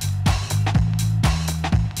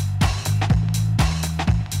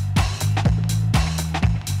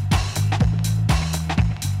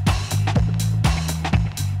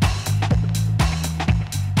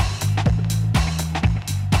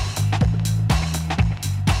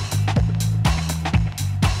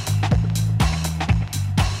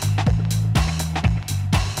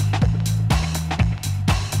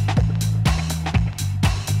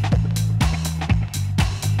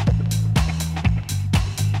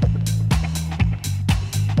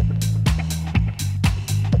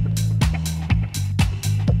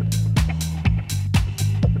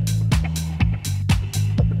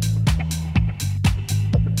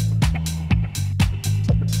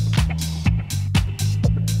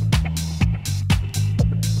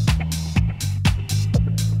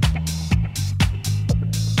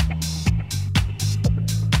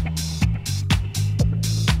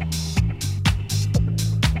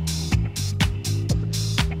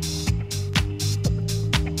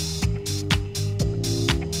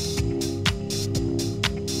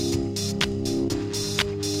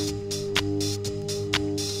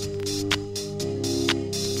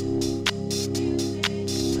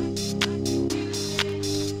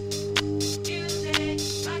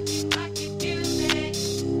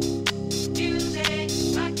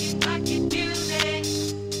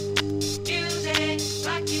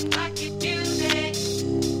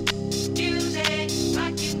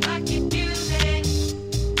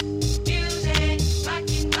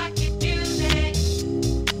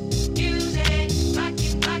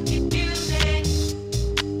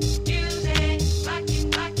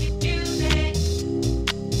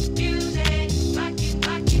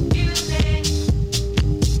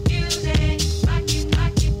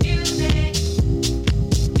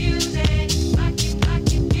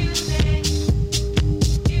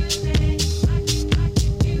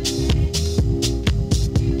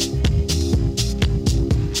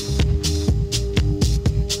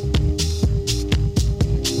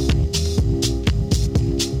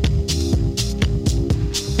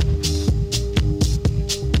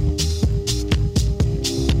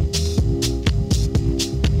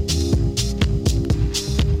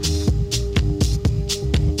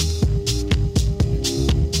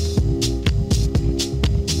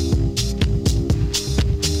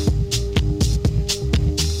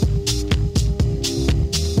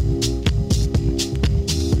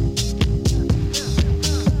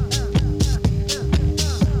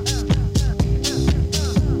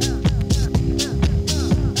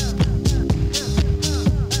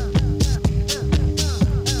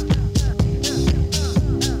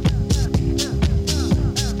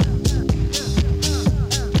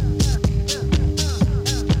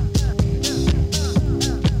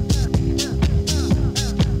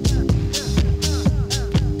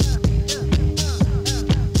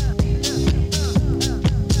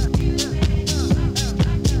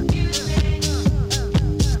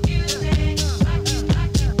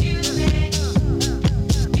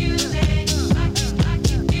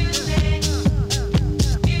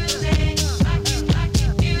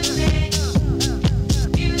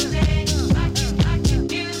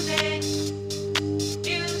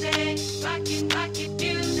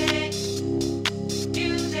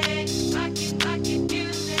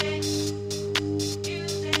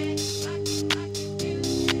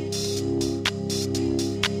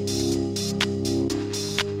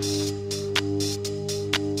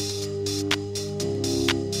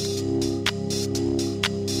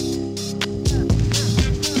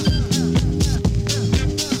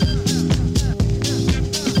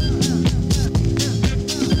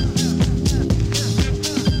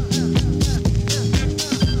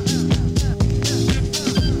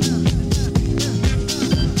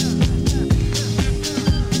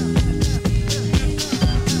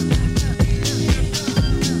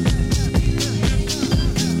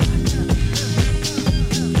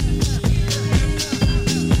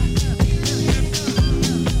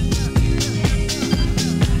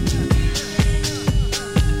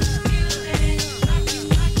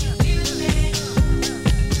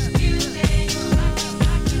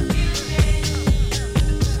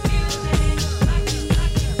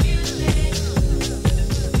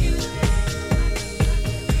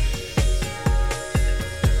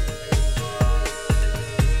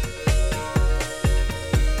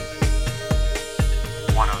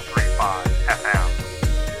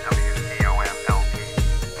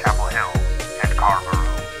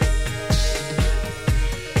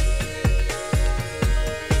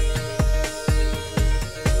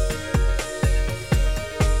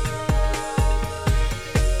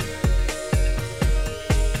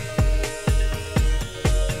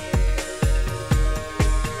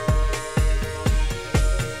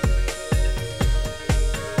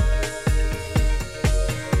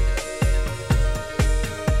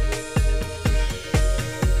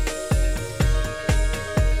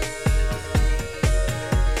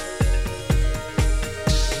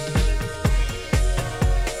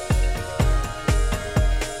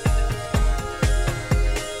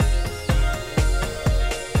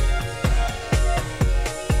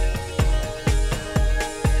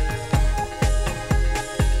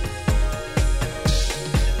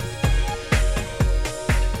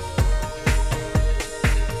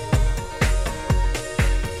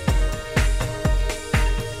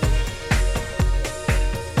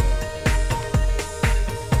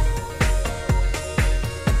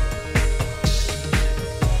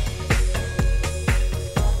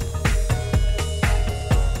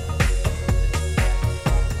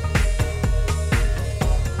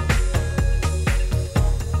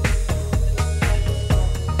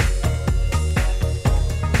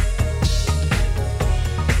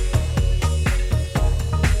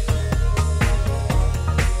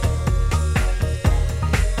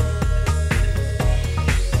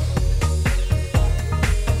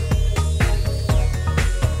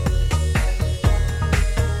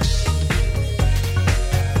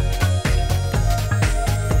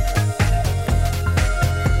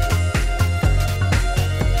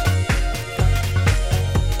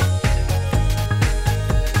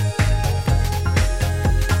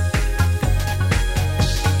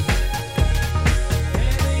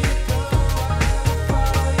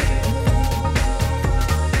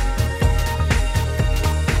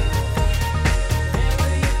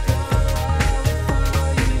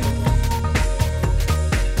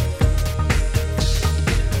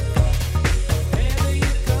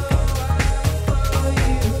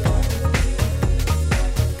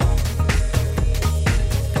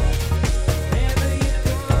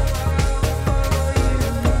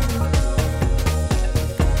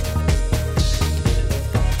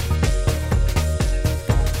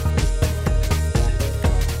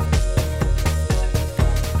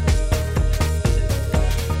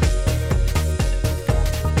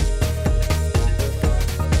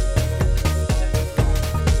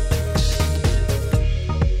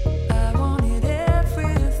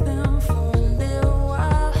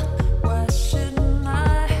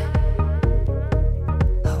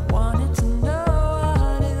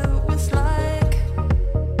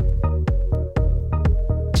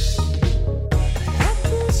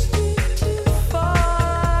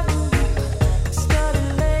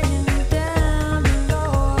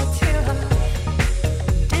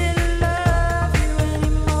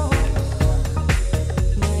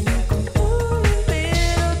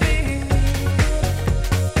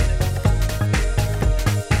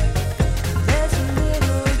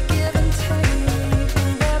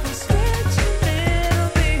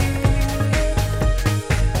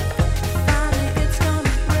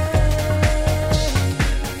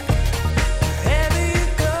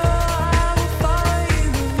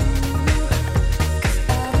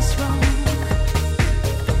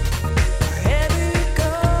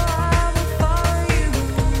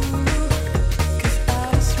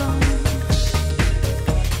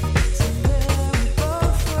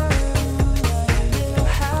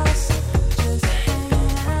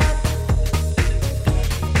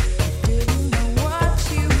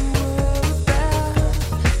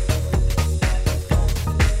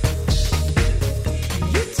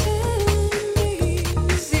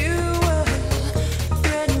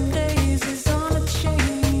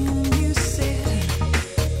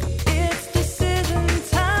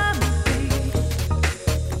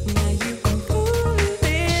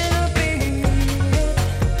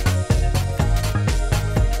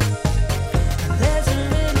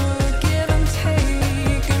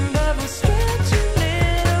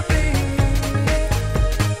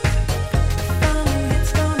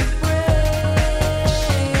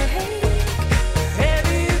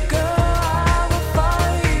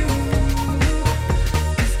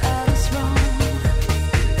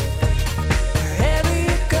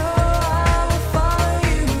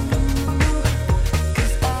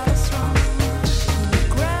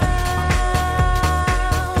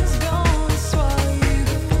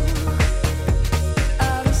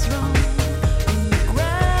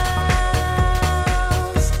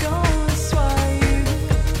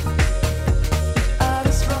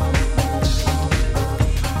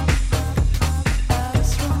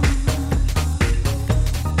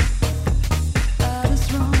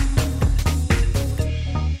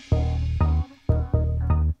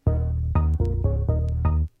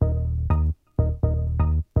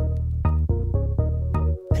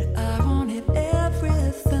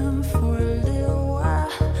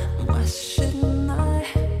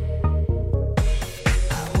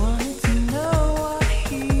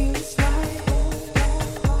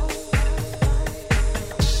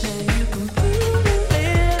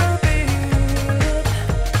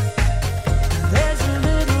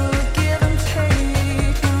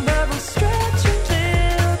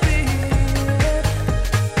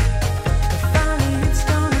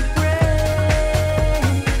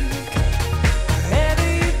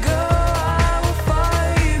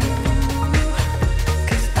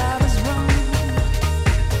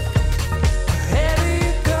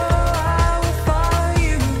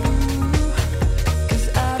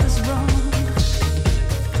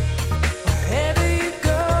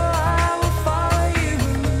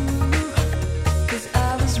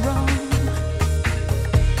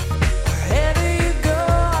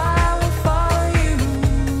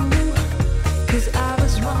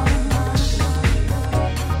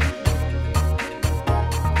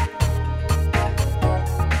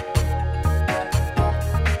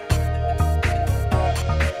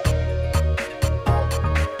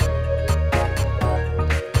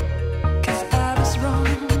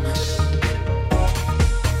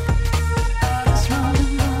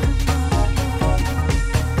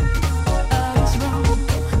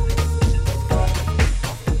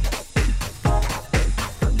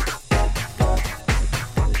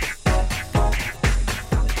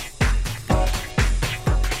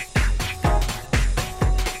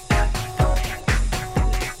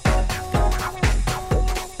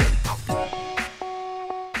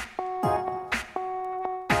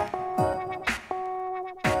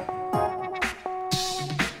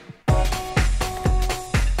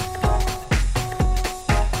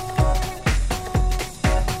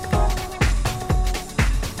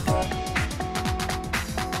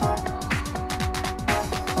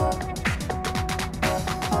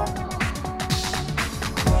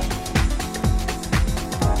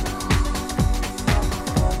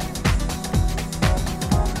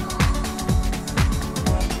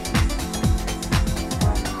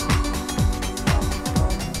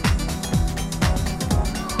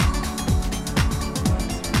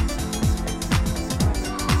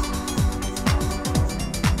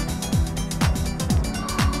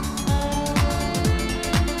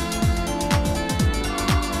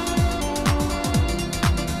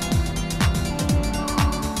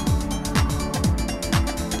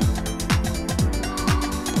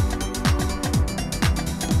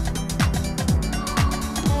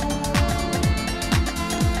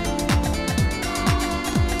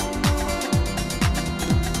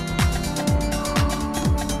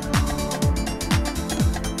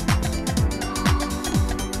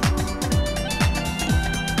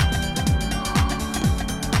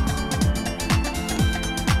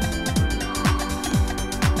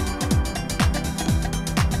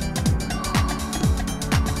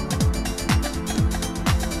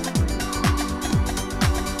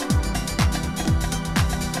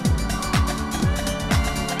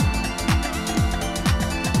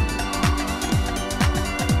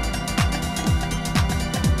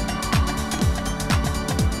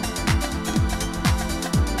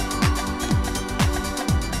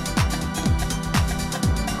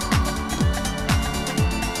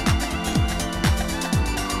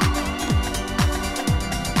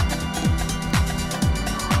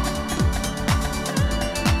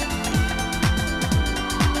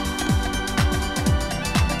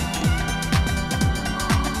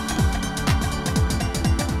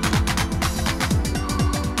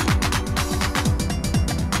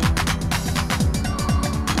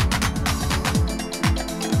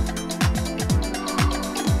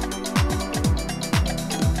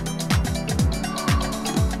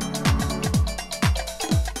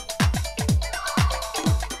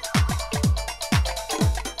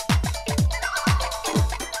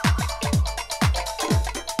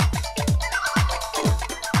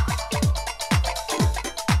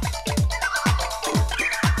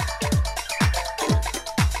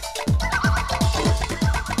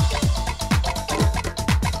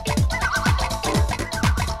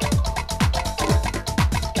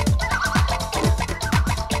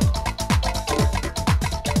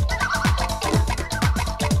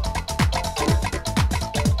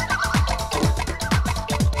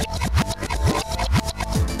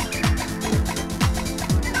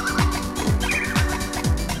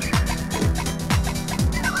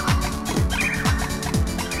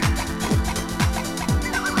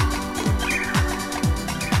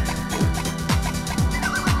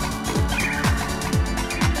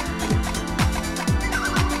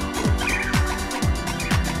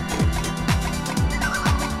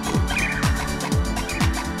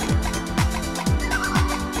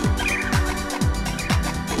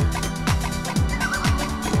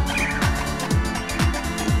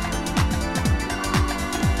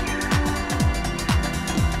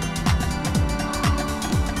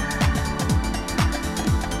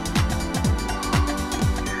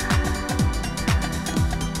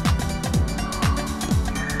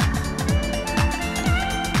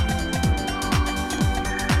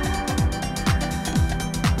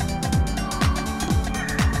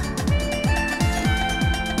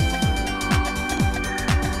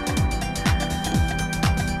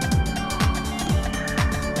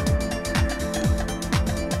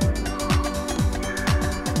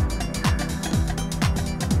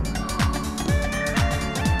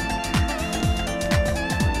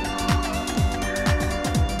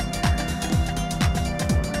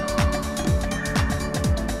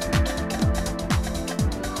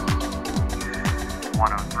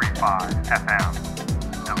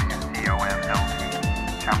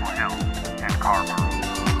 Hill, and Carrboro.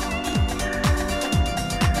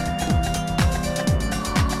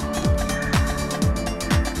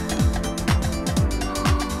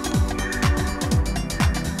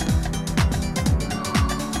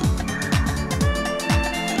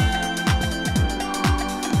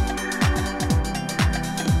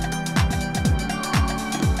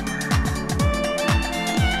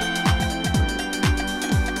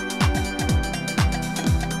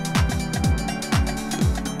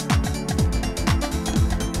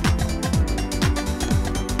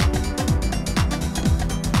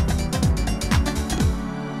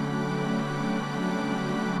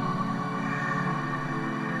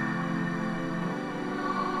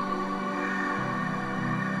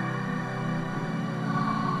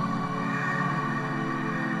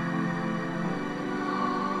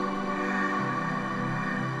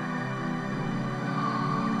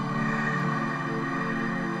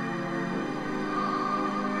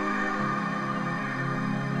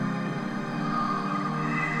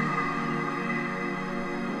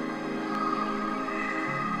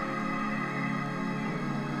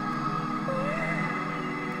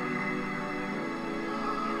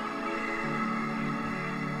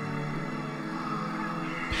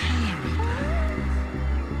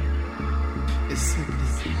 It's simply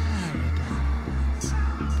paradise.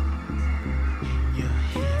 You're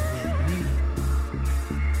here with me.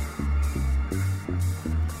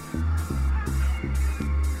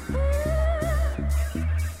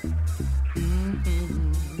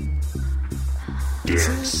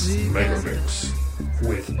 Derek's Megamix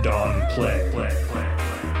with Don Play.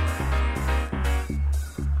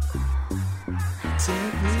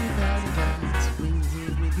 Simply paradise when you're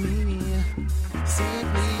here with me.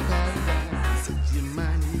 Simply paradise if your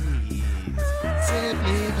mind is.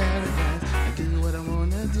 Simply paradise, I do what I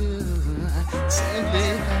wanna do. Simply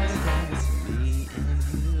paradise, me and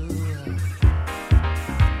you.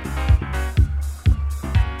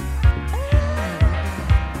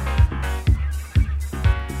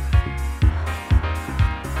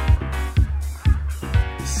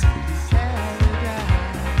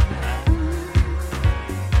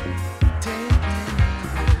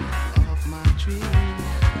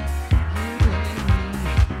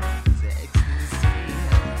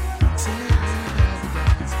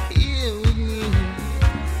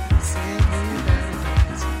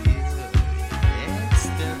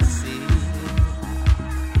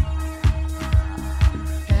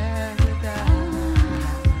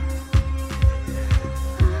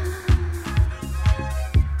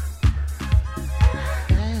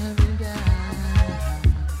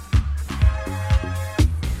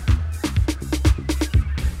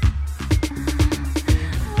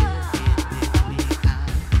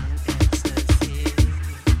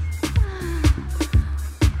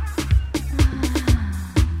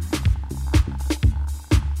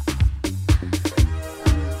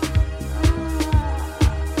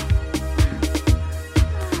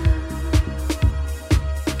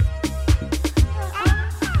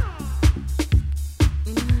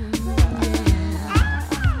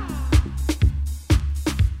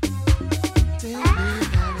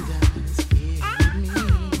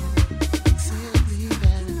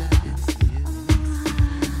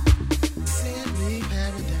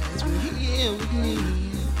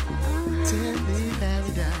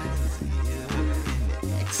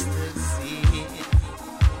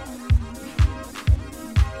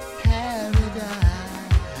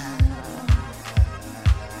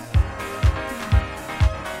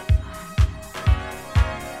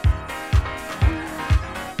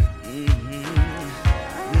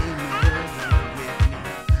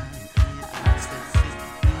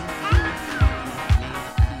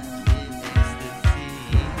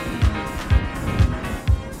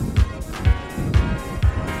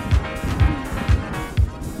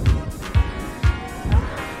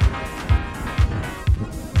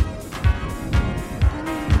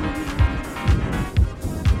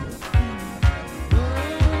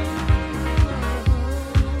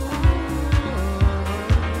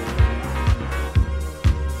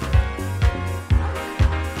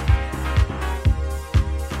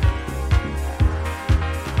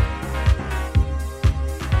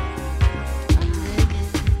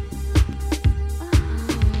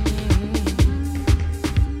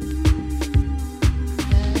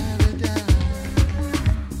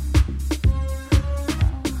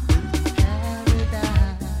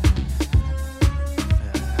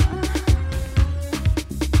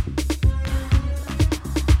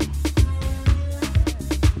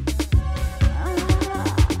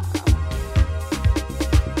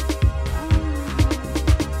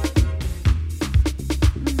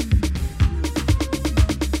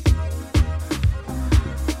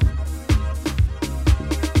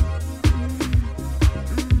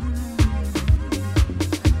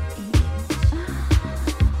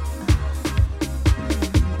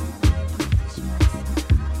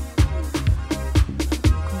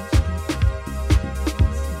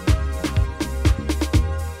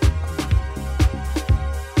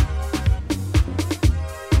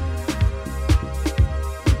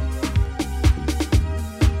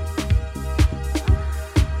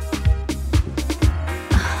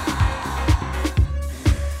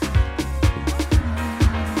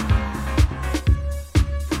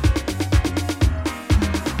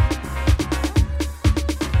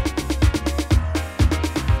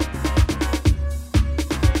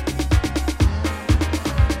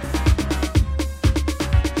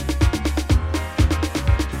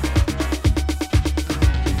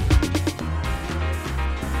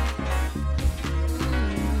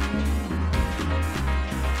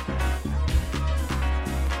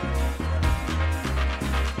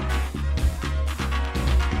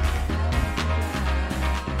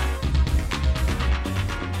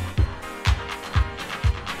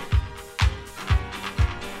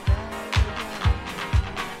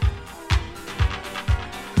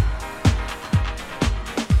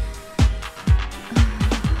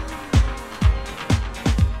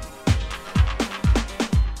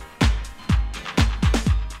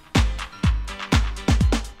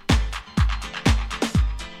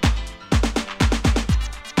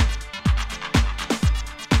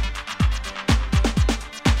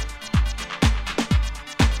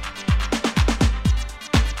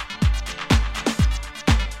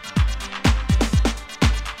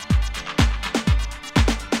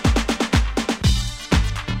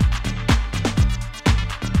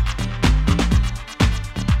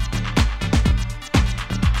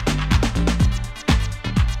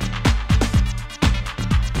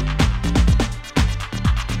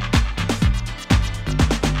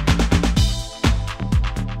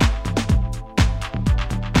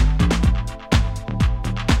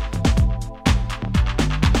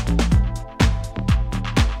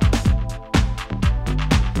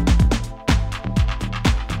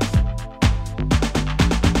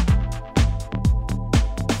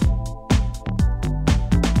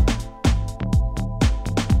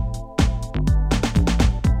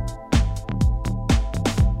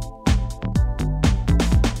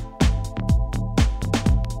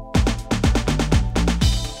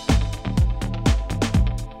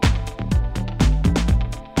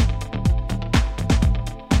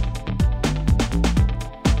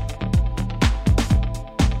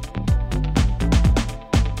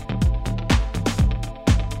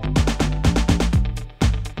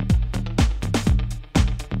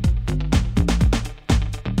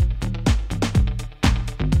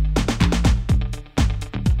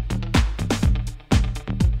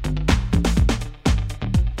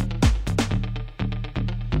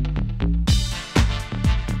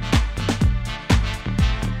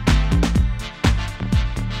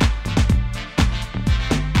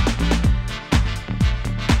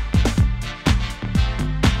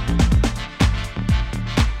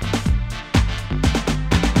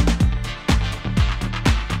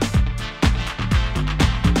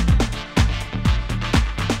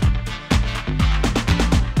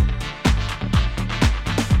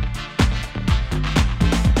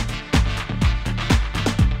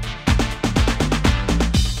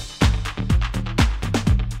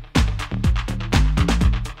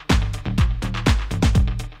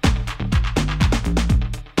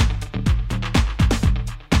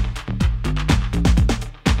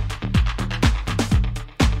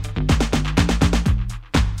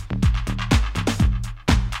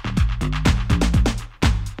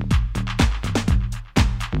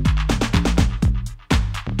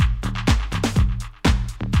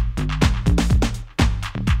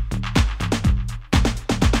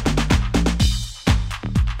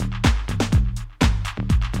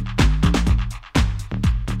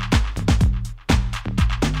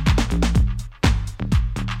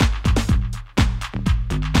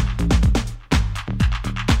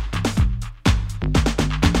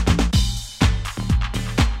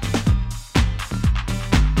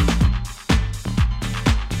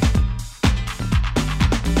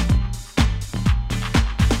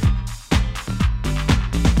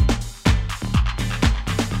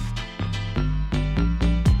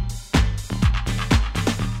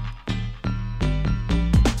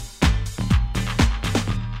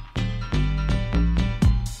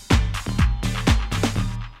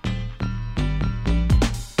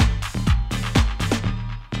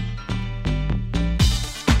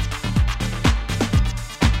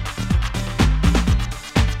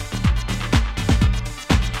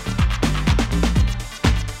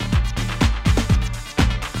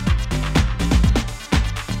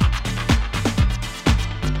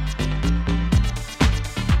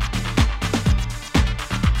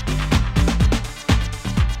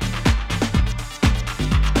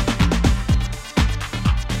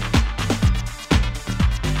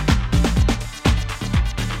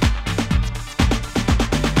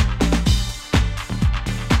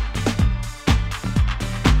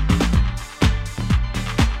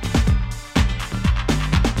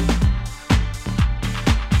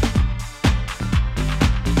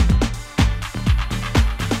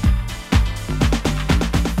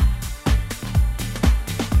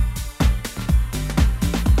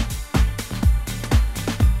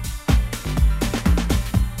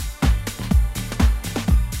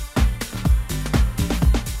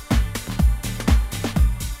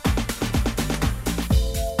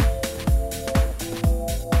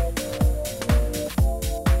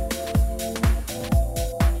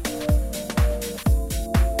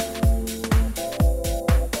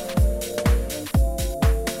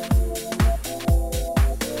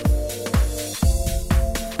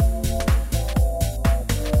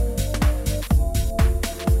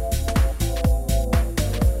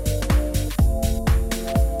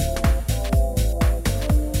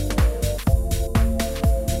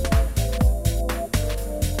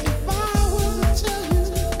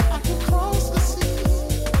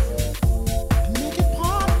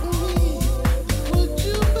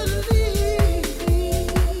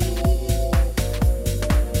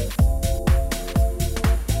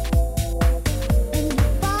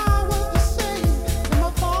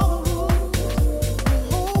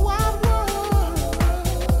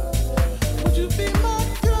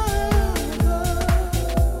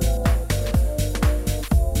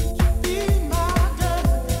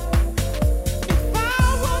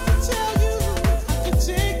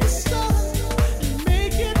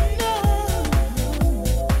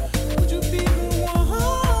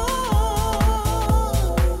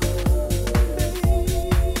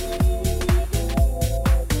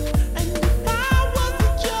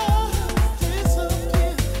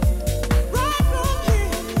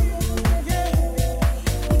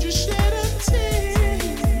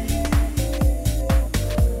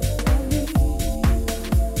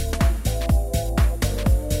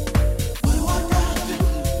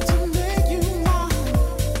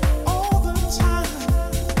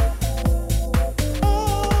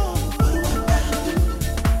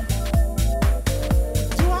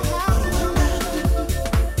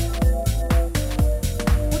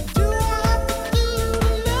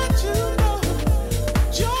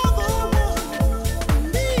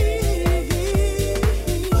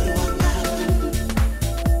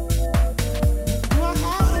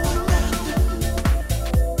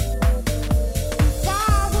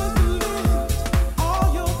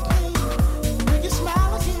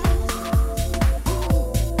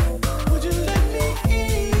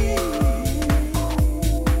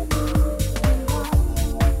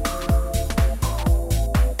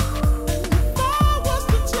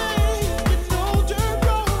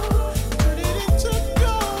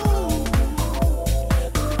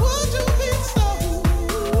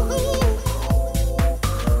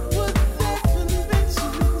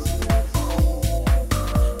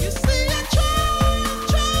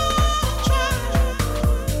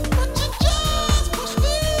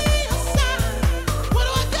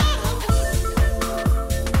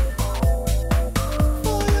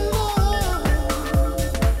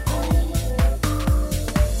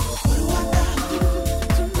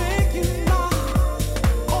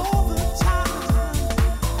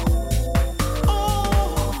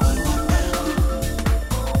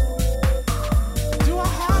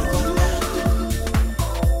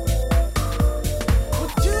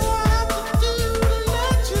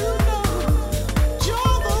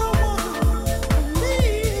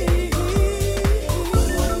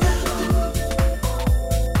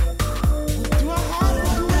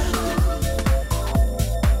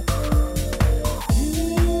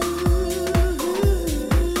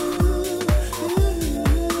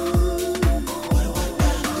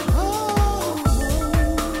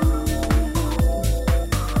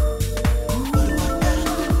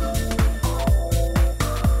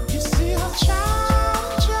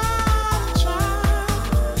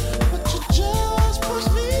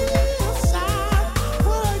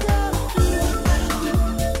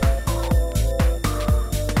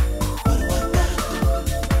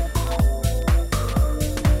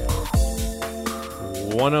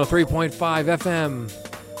 103.5 FM,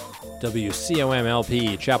 WCOM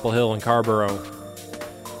LP, Chapel Hill and Carrboro.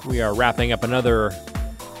 We are wrapping up another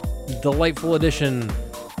delightful edition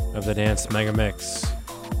of the Dance Mega Mix.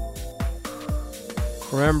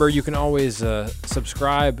 Remember, you can always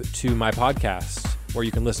subscribe to my podcast, where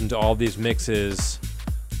you can listen to all these mixes.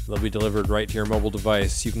 They'll be delivered right to your mobile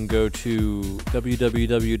device. You can go to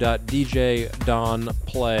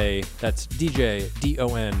www.djdonplay, that's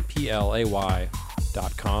DJDonplay.com.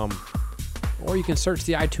 Or you can search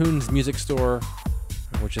the iTunes Music Store,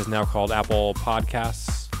 which is now called Apple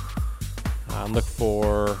Podcasts. Look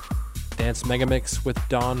for Dance Mega Mix with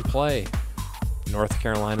Don Play, North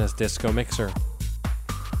Carolina's disco mixer.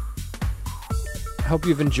 I hope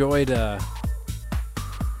you've enjoyed this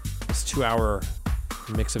 2-hour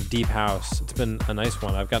mix of deep house. It's been a nice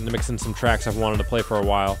one. I've gotten to mix in some tracks I've wanted to play for a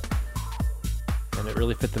while, and it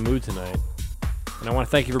really fit the mood tonight. And I want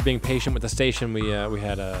to thank you for being patient with the station. We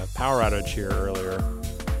had a power outage here earlier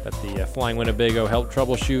that the Flying Winnebago helped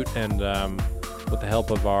troubleshoot, and with the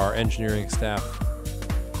help of our engineering staff,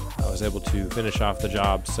 I was able to finish off the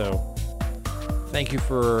job. So thank you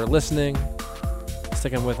for listening,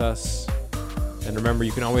 sticking with us. And remember,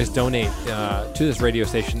 you can always donate to this radio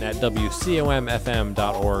station at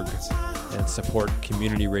WCOMFM.org and support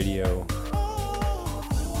community radio.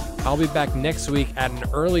 I'll be back next week at an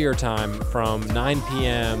earlier time from 9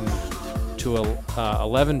 p.m. to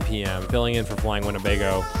 11 p.m., filling in for Flying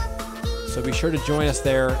Winnebago. So be sure to join us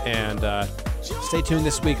there, and stay tuned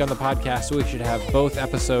this week on the podcast. We should have both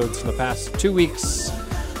episodes from the past 2 weeks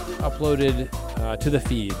uploaded to the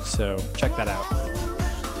feed, so check that out.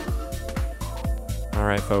 All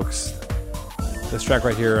right, folks. This track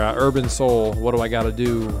right here, Urban Soul, What Do I Gotta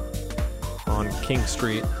Do, on King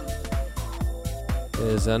Street,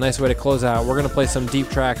 is a nice way to close out. We're going to play some deep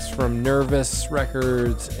tracks from Nervous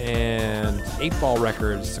Records and 8 Ball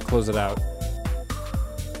Records to close it out.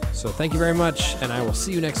 So thank you very much, and I will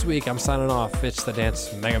see you next week. I'm signing off. It's the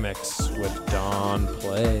Dance Mega Mix with Don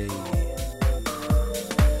Play.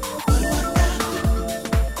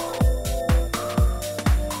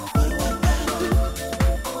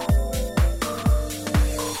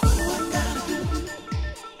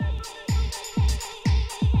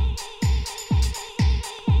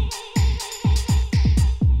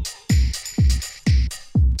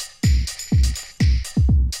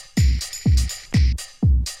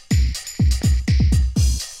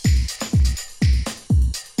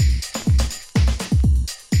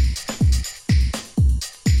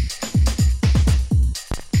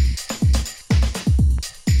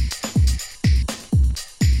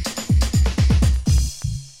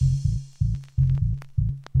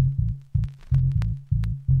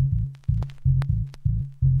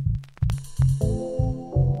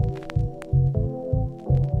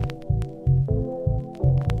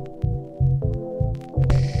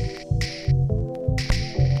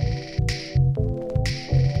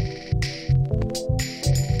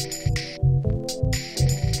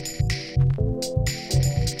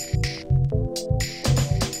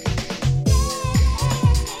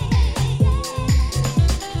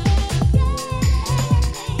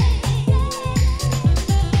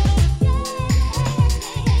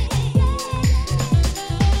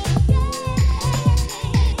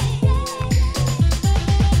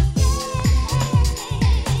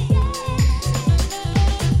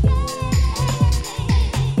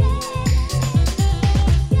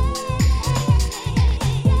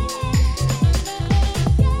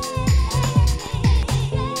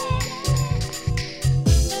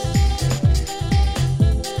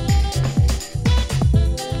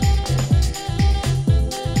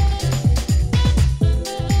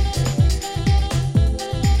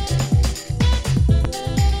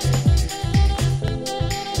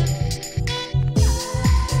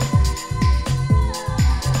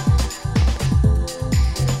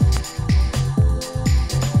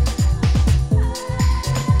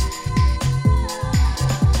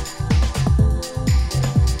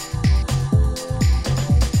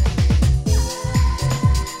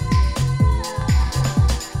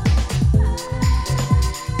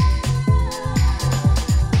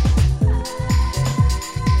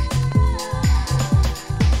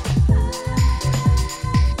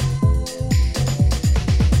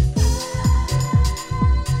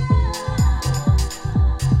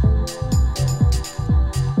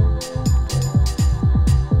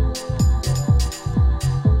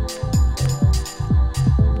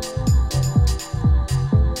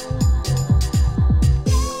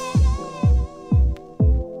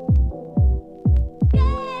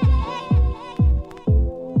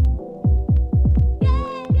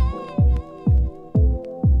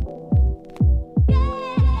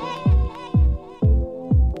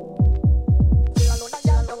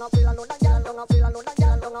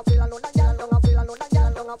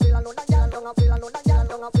 feel another girl, don't feel another girl,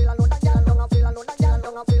 don't feel another girl, don't feel another girl,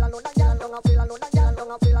 don't feel another girl, don't feel another girl.